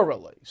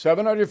 literally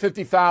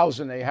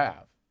 $750,000 they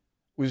have,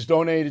 was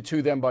donated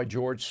to them by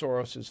George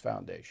Soros'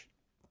 foundation,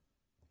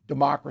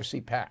 Democracy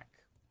PAC.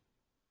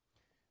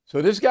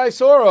 So this guy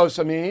Soros,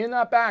 I mean, he's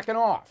not backing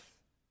off.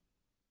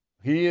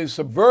 He is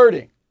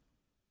subverting,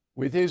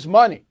 with his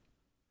money,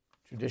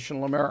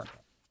 traditional America.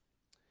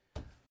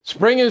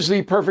 Spring is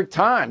the perfect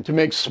time to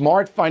make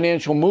smart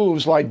financial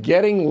moves like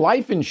getting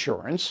life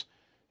insurance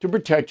to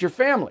protect your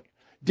family.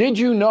 Did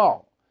you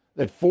know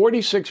that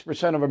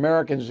 46% of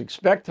Americans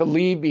expect to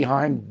leave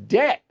behind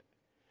debt?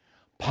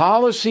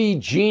 Policy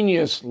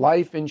Genius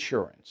Life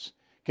Insurance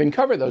can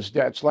cover those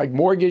debts like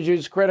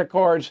mortgages, credit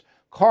cards,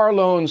 car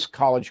loans,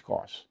 college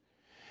costs.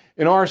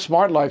 In our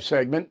Smart Life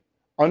segment,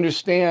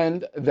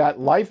 understand that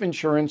life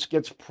insurance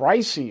gets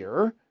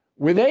pricier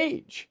with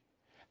age,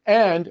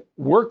 and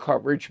work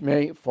coverage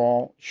may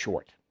fall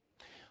short.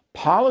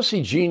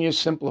 Policy Genius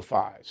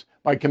simplifies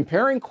by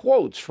comparing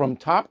quotes from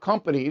top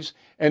companies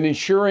and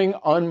ensuring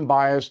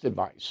unbiased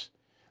advice.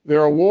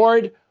 Their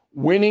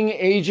award-winning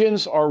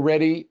agents are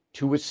ready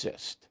to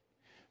assist.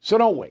 So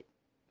don't wait.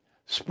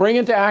 Spring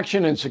into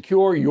action and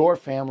secure your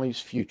family's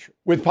future.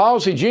 With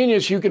Policy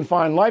Genius, you can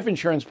find life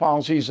insurance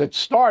policies that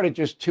start at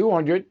just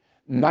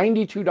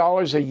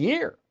 $292 a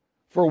year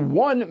for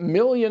 $1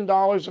 million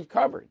of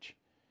coverage.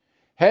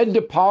 Head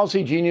to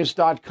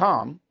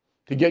policygenius.com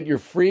to get your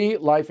free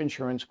life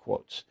insurance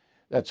quotes.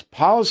 That's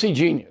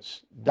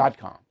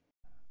policygenius.com.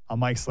 I'm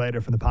Mike Slater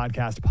from the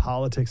podcast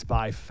Politics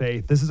by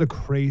Faith. This is a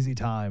crazy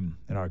time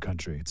in our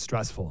country. It's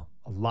stressful,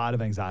 a lot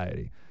of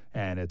anxiety,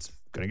 and it's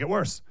going to get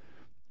worse.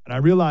 And I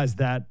realized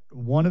that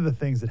one of the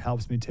things that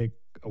helps me take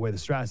away the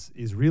stress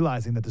is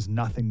realizing that there's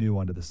nothing new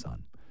under the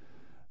sun.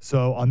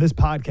 So on this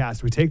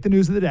podcast, we take the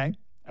news of the day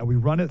and we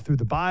run it through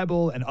the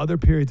Bible and other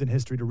periods in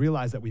history to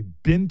realize that we've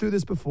been through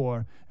this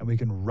before and we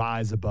can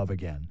rise above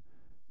again.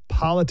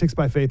 Politics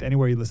by Faith,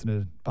 anywhere you listen to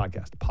the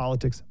podcast.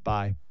 Politics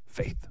by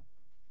Faith.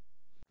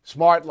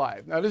 Smart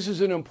Life. Now, this is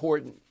an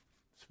important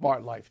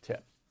Smart Life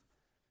tip.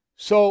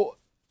 So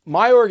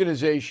my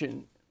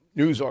organization,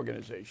 news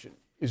organization,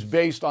 is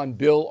based on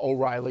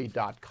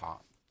BillO'Reilly.com.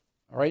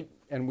 All right?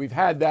 And we've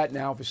had that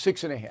now for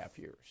 6.5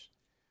 years.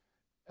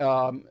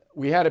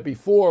 We had it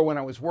before when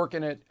I was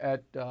working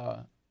at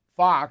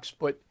Fox,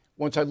 but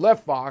once I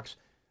left Fox,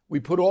 we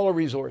put all the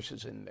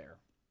resources in there.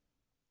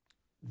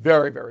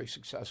 Very, very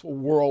successful,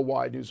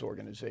 worldwide news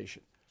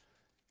organization.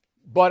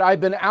 But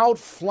I've been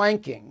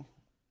outflanking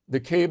the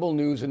cable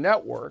news and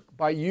network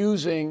by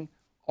using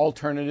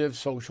alternative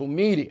social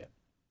media.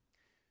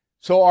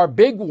 So our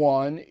big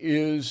one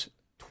is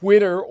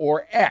Twitter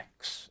or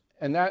X,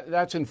 and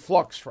that's in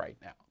flux right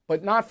now,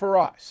 but not for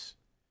us.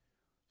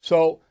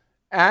 So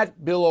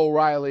at Bill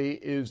O'Reilly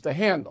is the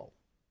handle,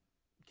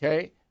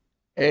 okay?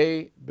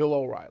 Bill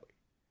O'Reilly.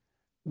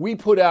 We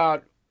put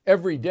out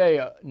every day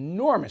an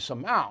enormous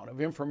amount of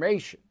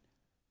information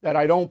that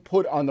I don't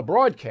put on the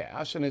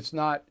broadcast, and it's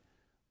not,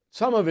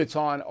 some of it's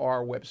on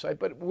our website,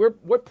 but we're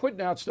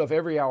putting out stuff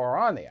every hour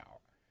on the hour.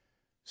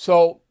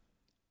 So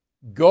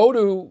go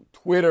to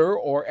Twitter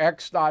or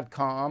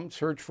X.com,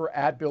 search for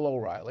 @Bill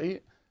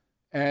O'Reilly,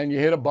 and you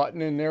hit a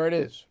button, and there it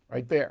is,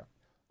 right there.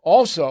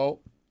 Also,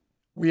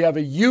 we have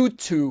a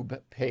YouTube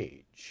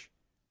page,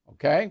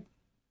 okay?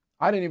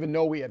 I didn't even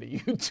know we had a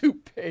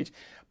YouTube page,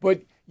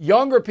 but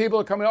younger people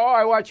are coming,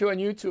 I watch you on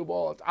YouTube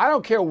all the time. I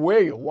don't care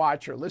where you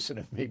watch or listen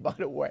to me, by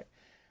the way.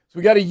 So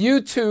we got a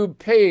YouTube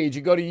page.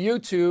 You go to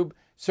YouTube,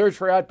 search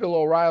for @Bill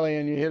O'Reilly,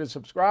 and you hit a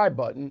subscribe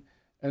button,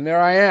 and there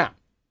I am.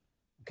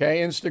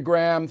 Okay,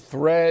 Instagram,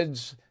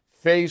 Threads,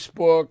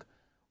 Facebook,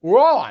 we're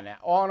all on that,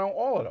 on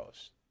all of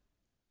those.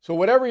 So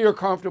whatever you're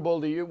comfortable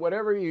to you,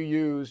 whatever you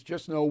use,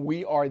 just know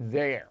we are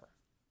there.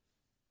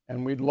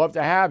 And we'd love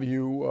to have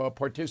you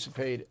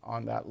participate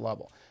on that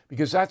level,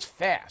 because that's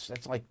fast.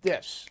 That's like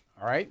this,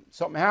 all right?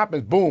 Something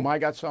happens, boom, I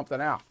got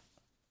something out.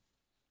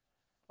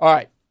 All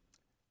right,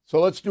 so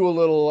let's do a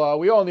little,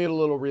 we all need a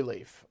little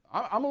relief.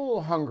 I'm a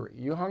little hungry.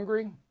 You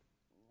hungry?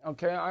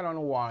 Okay, I don't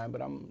know why,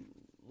 but I'm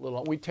a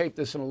little, we taped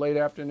this in the late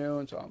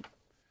afternoon, so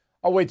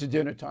I'll wait till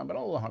dinner time, but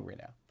I'm a little hungry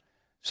now.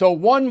 So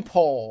one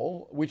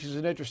poll, which is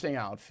an interesting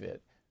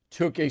outfit,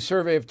 took a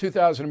survey of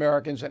 2,000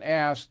 Americans and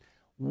asked,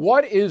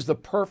 what is the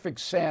perfect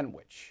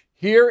sandwich?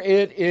 Here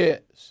it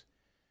is.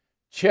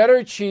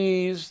 Cheddar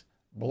cheese,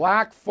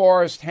 Black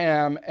Forest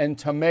ham, and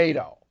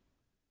tomato.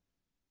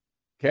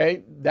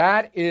 Okay,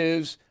 that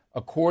is,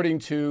 according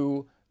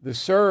to the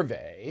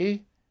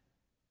survey,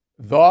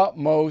 the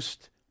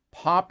most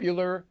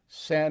popular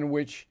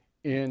sandwich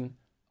in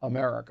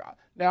America.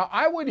 Now,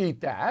 I would eat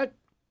that.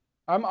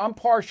 I'm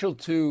partial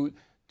to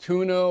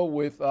tuna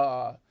with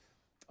a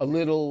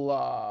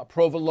little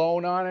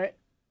provolone on it,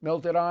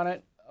 melted on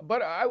it.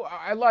 But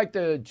I like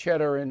the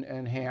cheddar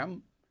and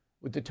ham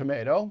with the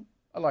tomato.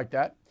 I like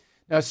that.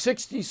 Now,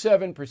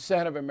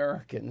 67% of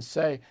Americans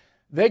say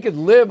they could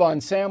live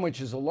on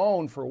sandwiches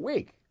alone for a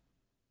week.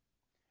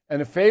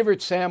 And the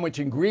favorite sandwich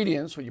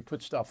ingredients, when you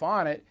put stuff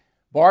on it,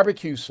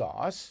 barbecue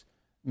sauce,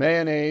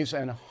 mayonnaise,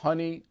 and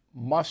honey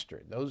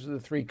mustard. Those are the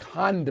three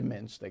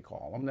condiments, they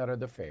call them, that are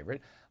the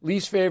favorite.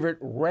 Least favorite,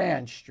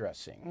 ranch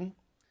dressing.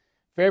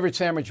 Favorite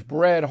sandwich,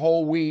 bread,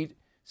 whole wheat,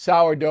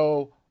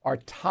 sourdough are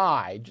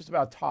tied, just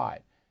about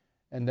tied.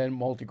 And then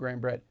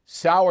multigrain bread.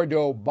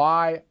 Sourdough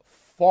by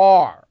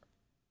far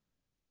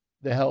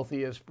the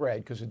healthiest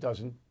bread because it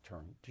doesn't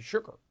turn to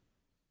sugar.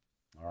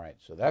 All right,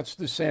 so that's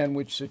the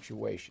sandwich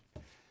situation.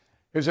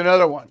 Here's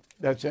another one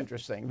that's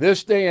interesting.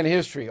 This day in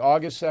history,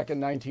 August 2nd,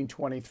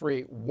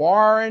 1923,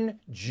 Warren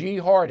G.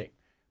 Harding,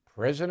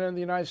 President of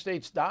the United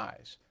States,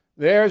 dies.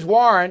 There's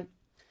Warren.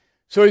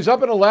 So he's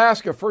up in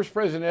Alaska, first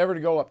president ever to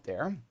go up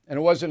there. And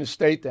it wasn't a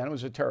state then, it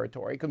was a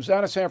territory. He comes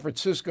down to San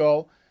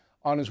Francisco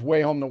on his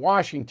way home to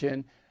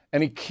Washington,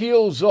 and he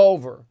keels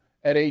over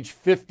at age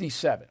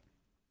 57.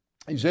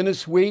 He's in his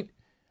suite,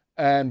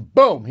 and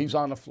boom, he's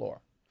on the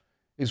floor.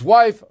 His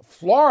wife,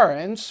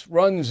 Florence,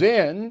 runs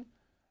in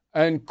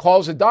and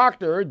calls a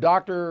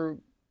doctor.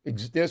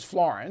 This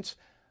Florence,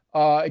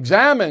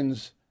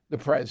 examines the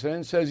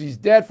president, says he's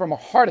dead from a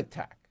heart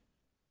attack.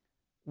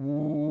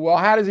 Well,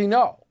 how does he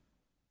know?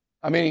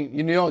 I mean,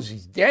 he knows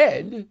he's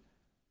dead,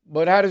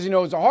 but how does he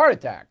know it's a heart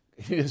attack?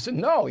 He doesn't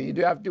know. You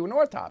do have to do an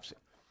autopsy.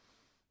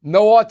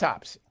 No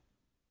autopsy.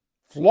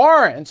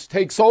 Florence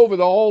takes over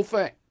the whole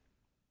thing.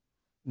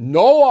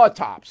 No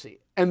autopsy.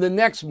 And the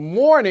next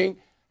morning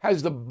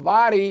has the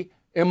body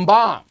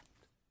embalmed.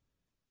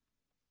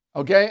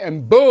 Okay,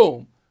 and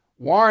boom,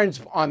 Warren's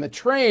on the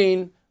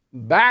train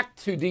back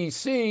to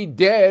D.C.,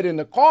 dead in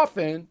the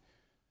coffin,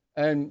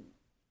 and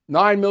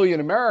 9 million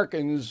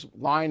Americans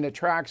line the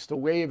tracks to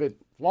wave at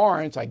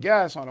Florence, I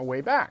guess, on the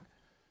way back.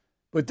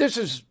 But this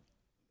is,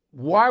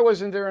 why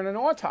wasn't there an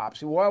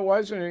autopsy? Why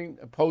wasn't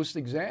there a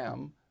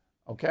post-exam?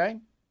 Okay,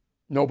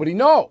 nobody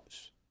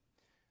knows.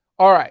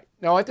 All right,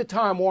 now at the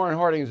time, Warren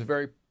Harding is a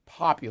very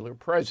popular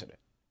president.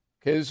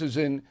 Okay, this is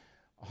in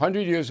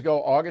 100 years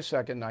ago, August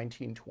 2nd,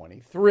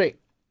 1923.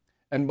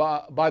 And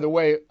by the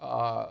way,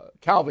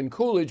 Calvin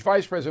Coolidge,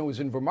 vice president, was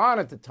in Vermont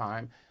at the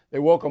time. They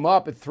woke him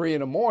up at 3 in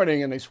the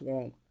morning and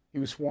he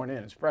was sworn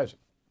in as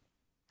president.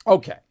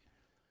 Okay,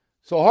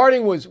 so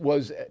Harding was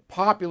a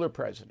popular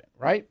president,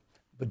 right?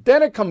 But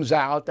then it comes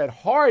out that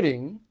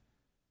Harding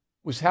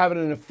was having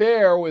an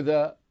affair with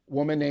a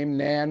woman named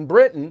Nan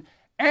Britton,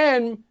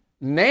 and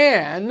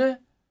Nan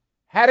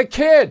had a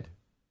kid.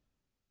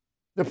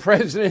 The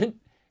president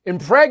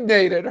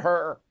impregnated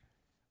her.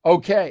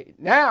 Okay,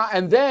 now,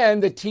 and then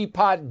the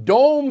Teapot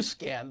Dome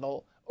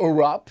scandal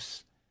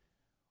erupts,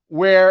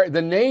 where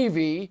the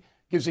Navy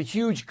gives a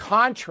huge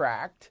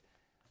contract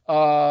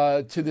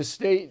to the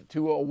state,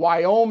 to a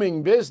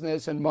Wyoming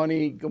business, and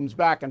money comes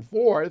back and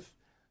forth.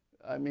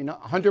 I mean,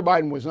 Hunter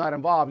Biden was not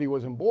involved. He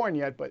wasn't born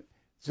yet, but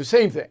it's the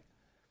same thing.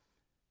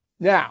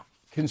 Now,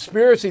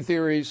 conspiracy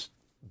theories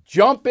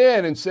jump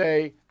in and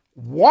say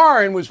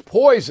Warren was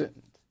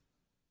poisoned.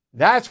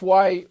 That's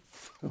why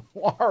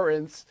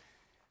Warren's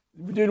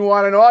didn't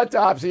want an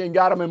autopsy and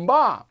got him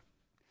embalmed.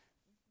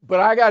 But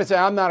I got to say,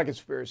 I'm not a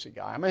conspiracy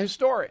guy. I'm a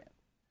historian.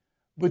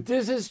 But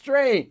this is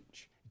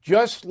strange.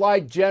 Just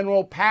like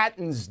General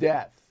Patton's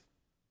death.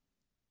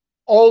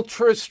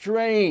 Ultra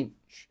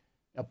strange.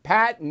 Now,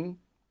 Patton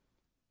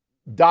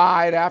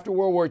died after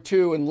World War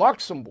II in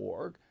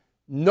Luxembourg.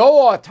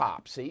 No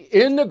autopsy,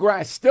 in the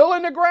ground, still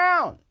in the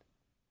ground.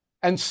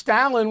 And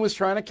Stalin was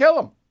trying to kill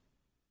him.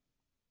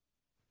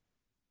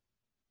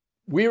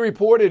 We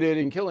reported it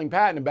in Killing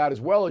Patton about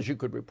as well as you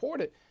could report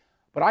it.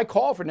 But I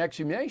called for an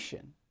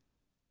exhumation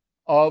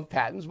of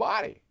Patton's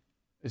body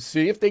to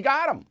see if they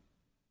got him.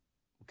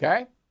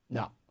 Okay?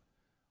 No.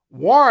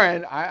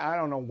 Warren, I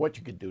don't know what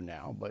you could do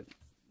now, but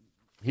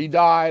he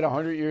died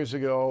 100 years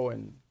ago,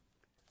 and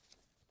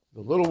it's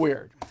a little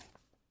weird.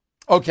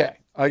 Okay,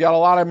 I got a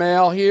lot of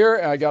mail here.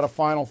 I got a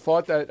final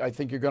thought that I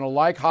think you're going to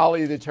like.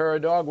 Holly the Terror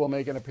Dog will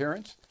make an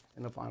appearance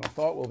in the final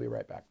thought. We'll be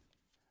right back.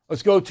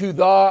 Let's go to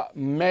the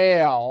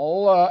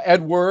mail.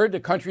 Edward, the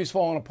country's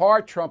falling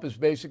apart. Trump has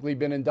basically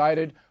been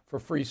indicted for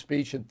free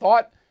speech and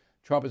thought.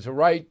 Trump has a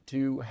right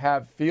to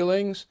have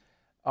feelings.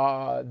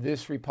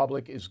 This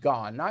republic is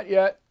gone. Not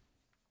yet.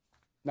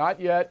 Not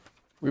yet.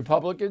 The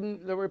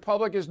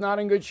republic is not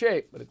in good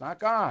shape, but it's not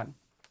gone.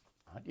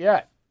 Not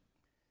yet.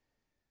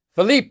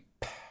 Philippe,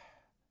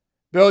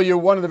 Bill, you're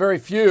one of the very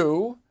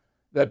few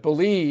that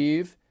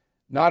believe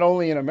not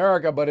only in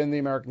America, but in the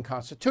American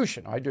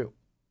Constitution. I do.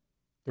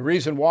 The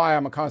reason why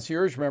I'm a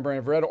concierge member and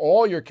I've read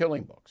all your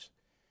killing books,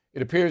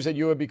 it appears that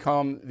you have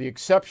become the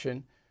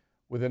exception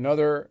with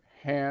another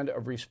hand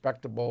of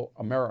respectable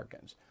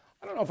Americans.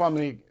 I don't know if I'm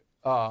the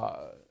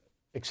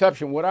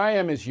exception. What I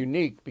am is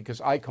unique because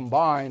I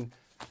combine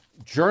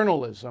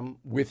journalism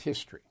with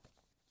history.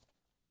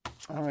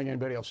 I don't think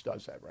anybody else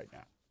does that right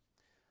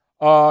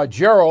now.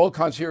 Gerald,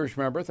 concierge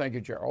member, thank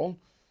you, Gerald.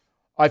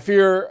 I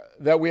fear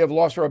that we have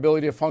lost our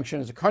ability to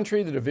function as a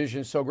country. The division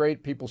is so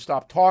great, people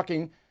stop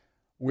talking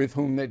with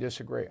whom they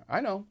disagree. I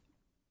know.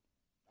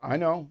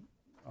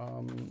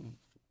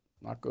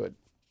 Not good.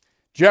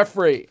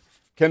 Jeffrey,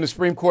 can the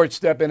Supreme Court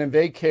step in and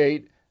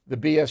vacate the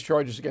BS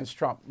charges against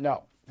Trump?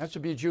 No. It has to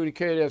be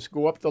adjudicated. It has to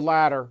go up the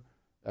ladder.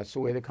 That's the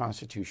way the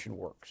Constitution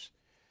works.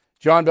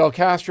 John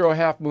Belcastro,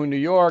 Half Moon, New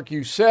York,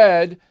 you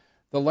said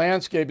the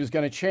landscape is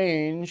going to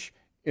change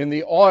in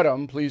the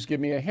autumn. Please give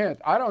me a hint.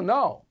 I don't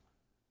know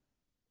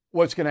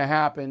what's going to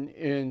happen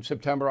in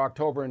September,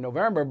 October, and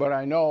November, but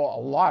I know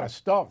a lot of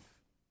stuff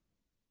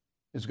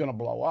is going to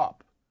blow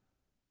up.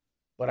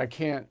 But I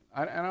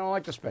don't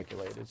like to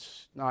speculate.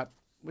 It's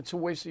a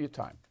waste of your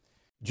time.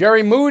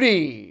 Jerry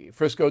Moody,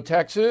 Frisco,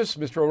 Texas.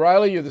 Mr.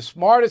 O'Reilly, you're the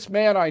smartest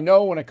man I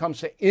know when it comes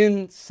to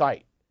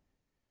insight.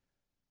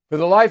 For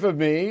the life of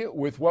me,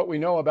 with what we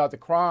know about the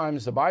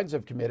crimes the Bidens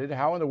have committed,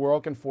 how in the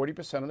world can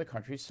 40% of the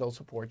country still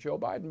support Joe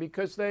Biden?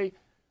 Because they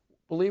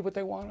believe what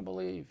they want to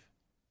believe.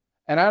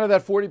 And out of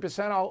that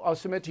 40%, I'll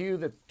submit to you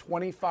that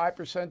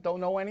 25%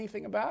 don't know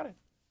anything about it.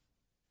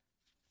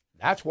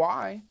 That's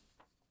why.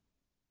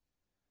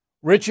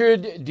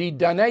 Richard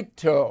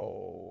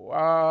DiDonato,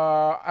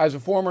 as a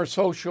former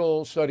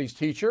social studies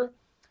teacher,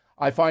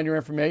 I find your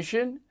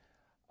information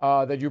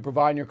that you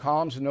provide in your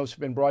columns and No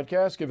Spin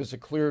broadcasts give us a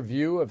clear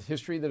view of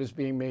history that is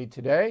being made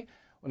today.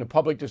 When the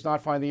public does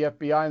not find the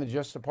FBI and the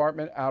Justice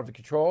Department out of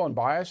control and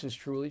bias is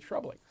truly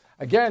troubling.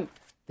 Again,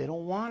 they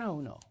don't want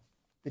to know.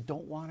 They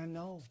don't want to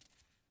know.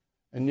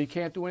 And you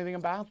can't do anything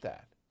about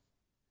that.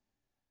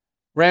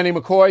 Randy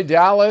McCoy,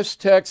 Dallas,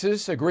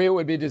 Texas. Agree it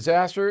would be a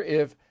disaster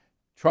if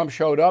Trump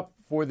showed up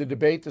for the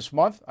debate this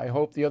month. I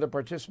hope the other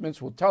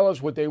participants will tell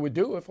us what they would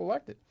do if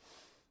elected.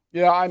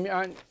 Yeah, I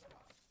mean,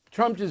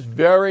 Trump is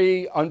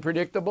very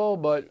unpredictable,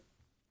 but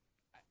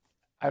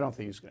I don't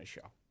think he's going to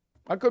show.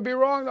 I could be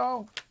wrong,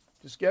 though.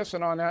 Just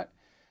guessing on that.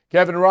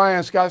 Kevin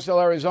Ryan,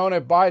 Scottsdale, Arizona.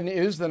 If Biden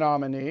is the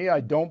nominee,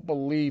 I don't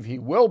believe he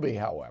will be,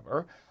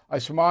 however. I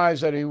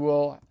surmise that he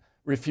will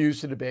refuse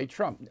to debate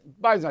Trump.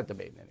 Biden's not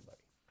debating anybody.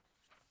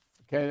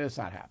 Okay, that's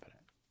not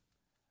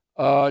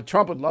happening.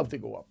 Trump would love to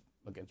go up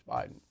against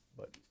Biden,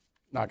 but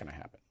not going to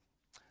happen.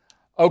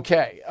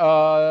 Okay,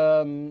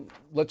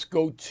 let's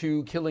go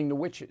to Killing the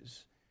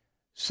Witches.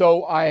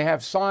 So I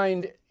have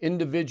signed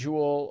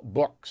individual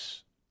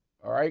books,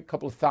 all right, a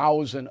couple of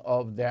thousand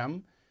of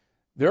them.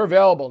 They're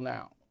available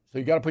now. So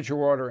you got to put your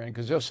order in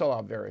because they'll sell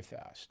out very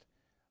fast.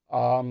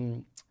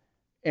 And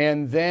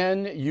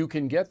then you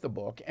can get the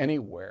book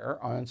anywhere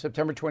on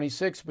September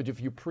 26th. But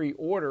if you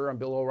pre-order on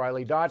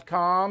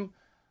BillO'Reilly.com,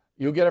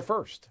 you'll get it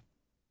first.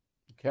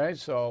 Okay,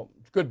 so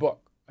it's a good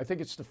book. I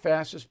think it's the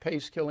fastest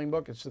paced killing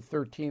book. It's the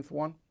 13th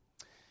one.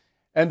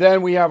 And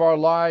then we have our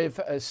live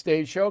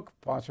stage show,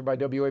 sponsored by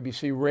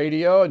WABC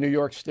Radio, New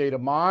York State of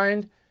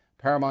Mind,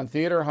 Paramount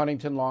Theater,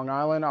 Huntington, Long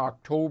Island,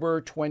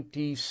 October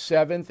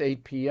 27th,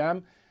 8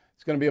 p.m.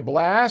 It's going to be a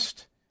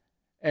blast.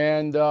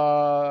 And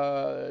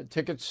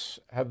tickets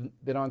have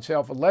been on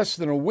sale for less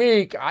than a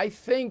week. I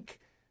think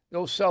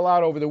they'll sell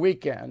out over the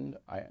weekend.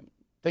 I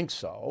think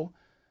so.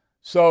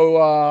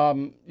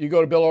 So you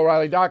go to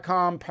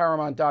BillO'Reilly.com,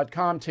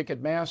 Paramount.com,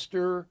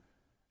 Ticketmaster.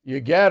 You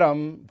get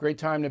them. Great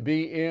time to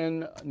be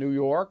in New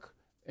York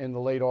in the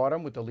late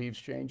autumn with the leaves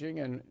changing.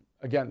 And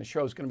again, the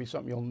show is going to be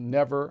something you'll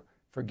never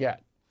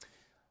forget.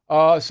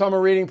 Summer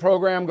reading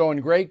program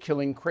going great.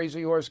 Killing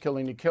Crazy Horse,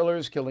 Killing the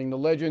Killers, Killing the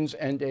Legends,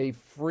 and a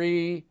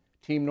free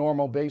Team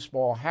Normal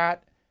baseball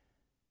hat,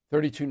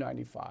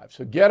 $32.95.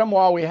 So get them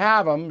while we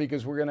have them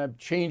because we're going to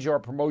change our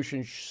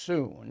promotion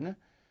soon.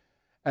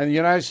 And the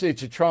United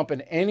States of Trump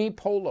in any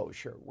polo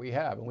shirt we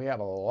have, and we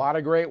have a lot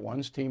of great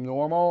ones, Team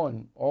Normal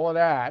and all of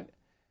that,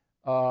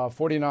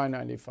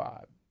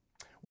 $49.95.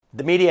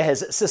 The media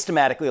has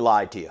systematically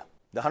lied to you.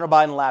 The Hunter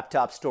Biden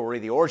laptop story,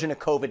 the origin of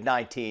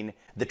COVID-19,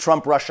 the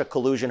Trump-Russia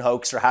collusion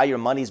hoax, or how your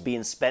money's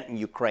being spent in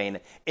Ukraine.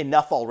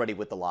 Enough already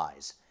with the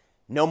lies.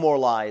 No more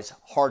lies,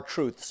 hard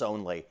truths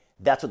only.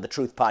 That's what the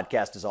Truth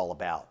Podcast is all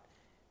about.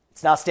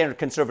 It's not standard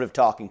conservative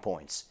talking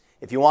points.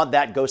 If you want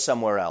that, go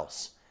somewhere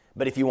else.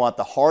 But if you want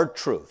the hard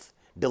truth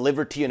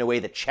delivered to you in a way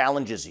that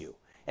challenges you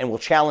and will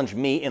challenge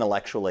me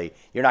intellectually,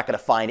 you're not going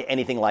to find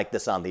anything like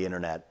this on the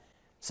internet.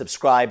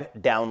 Subscribe,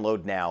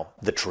 download now,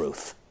 The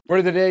Truth. Word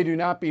of the day, do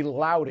not be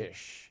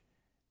loutish.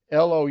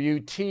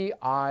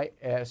 Loutish.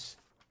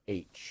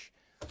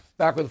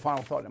 Back with the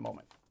final thought in a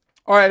moment.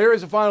 All right, here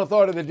is the final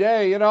thought of the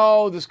day. You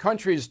know, this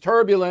country is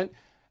turbulent,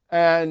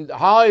 and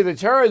Holly the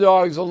terror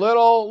dog is a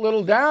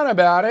little down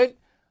about it.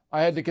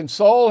 I had to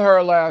console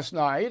her last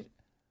night.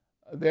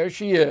 There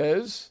she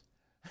is,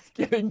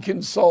 getting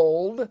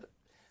consoled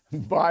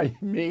by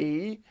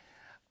me.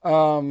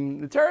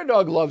 The terror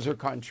dog loves her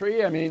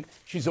country. I mean,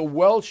 she's a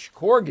Welsh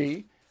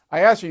corgi.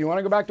 I asked her, you want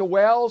to go back to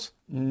Wales?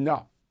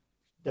 No,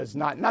 does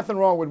not. Nothing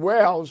wrong with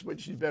Wales, but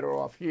she's better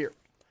off here.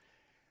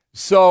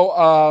 So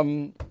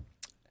I'm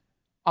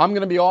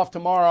going to be off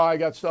tomorrow. I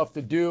got stuff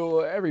to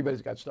do.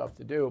 Everybody's got stuff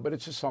to do, but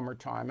it's the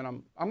summertime. And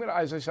I'm going to,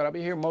 as I said, I'll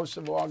be here most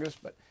of August,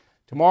 but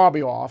tomorrow I'll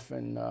be off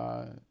and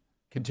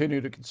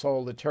continue to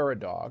console the terror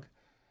dog.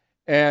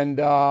 And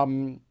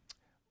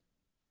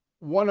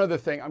one other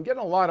thing, I'm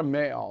getting a lot of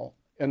mail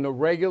and the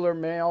regular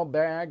mail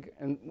bag,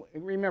 and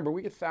remember,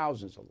 we get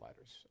thousands of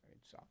letters, right?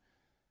 So,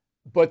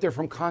 but they're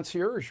from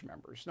concierge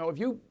members. Now, if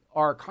you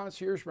are a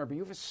concierge member,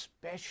 you have a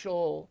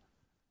special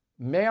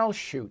mail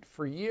chute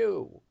for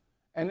you.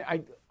 And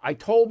I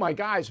told my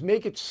guys,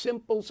 make it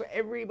simple so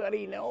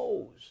everybody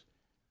knows.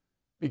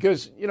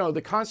 Because, you know,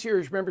 the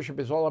concierge membership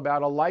is all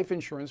about a life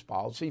insurance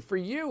policy for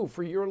you,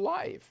 for your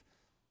life.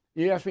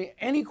 You ask me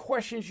any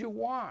questions you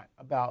want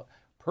about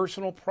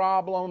personal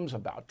problems,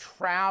 about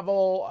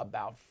travel,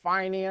 about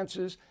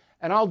finances,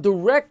 and I'll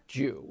direct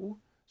you.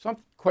 Some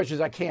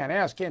questions I can't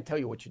ask, can't tell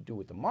you what you do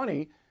with the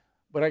money,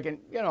 but I can,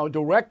 you know,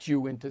 direct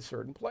you into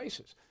certain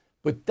places.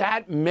 But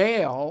that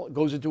mail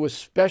goes into a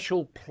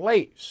special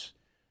place,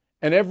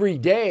 and every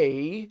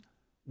day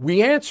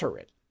we answer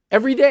it,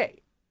 every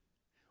day.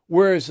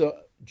 Whereas a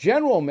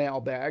general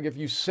mail bag, if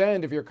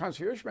you're a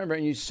concierge member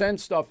and you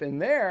send stuff in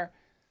there,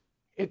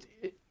 it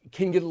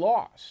can get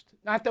lost.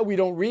 Not that we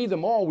don't read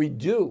them all, we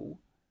do,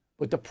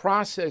 but the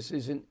process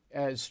isn't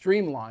as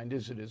streamlined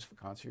as it is for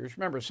concierge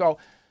members. So,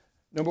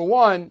 number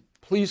one,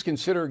 please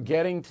consider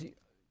getting to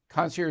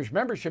concierge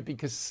membership,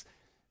 because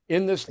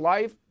in this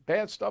life,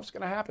 bad stuff's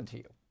going to happen to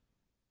you.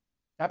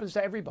 It happens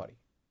to everybody.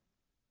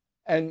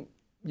 And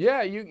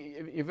yeah,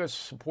 you have a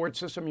support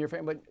system in your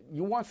family, but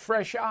you want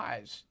fresh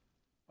eyes,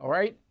 all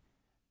right?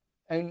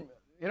 And,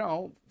 you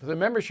know, for the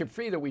membership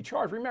fee that we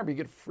charge, remember, you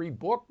get a free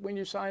book when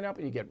you sign up,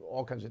 and you get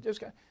all kinds of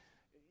discounts.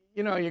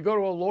 You know, you go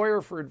to a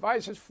lawyer for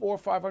advice, it's $400 or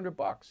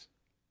 $500.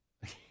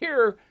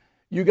 Here,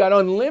 you got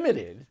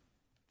unlimited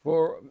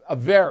for a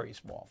very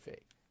small fee.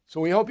 So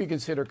we hope you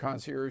consider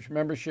concierge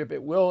membership.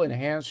 It will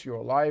enhance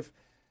your life.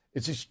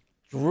 It's an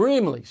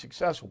extremely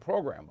successful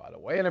program, by the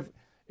way. And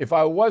if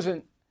I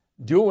wasn't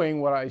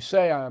doing what I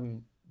say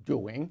I'm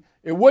doing,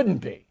 it wouldn't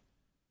be.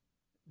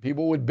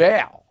 People would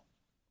bail,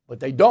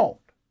 but they don't,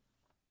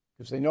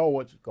 because they know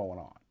what's going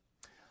on.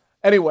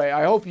 Anyway,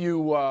 I hope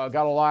you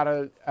got a lot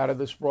out of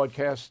this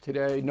broadcast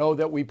today. Know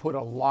that we put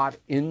a lot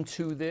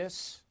into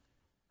this.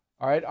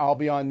 All right, I'll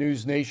be on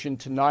News Nation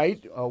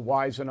tonight,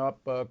 wising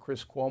up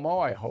Chris Cuomo,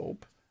 I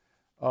hope.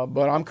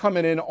 But I'm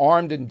coming in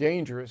armed and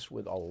dangerous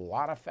with a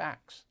lot of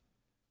facts,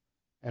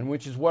 and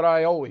which is what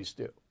I always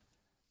do.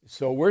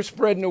 So we're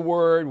spreading the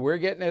word. We're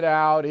getting it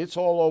out. It's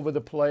all over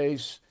the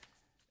place.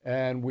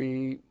 And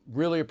we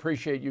really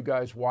appreciate you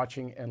guys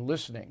watching and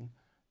listening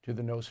to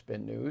the No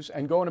Spin News.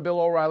 And going to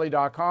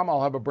BillO'Reilly.com,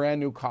 I'll have a brand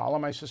new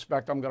column. I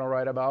suspect I'm going to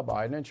write about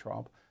Biden and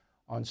Trump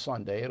on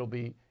Sunday.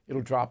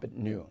 It'll drop at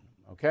noon,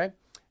 okay?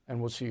 And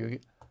we'll see you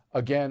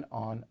again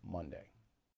on Monday.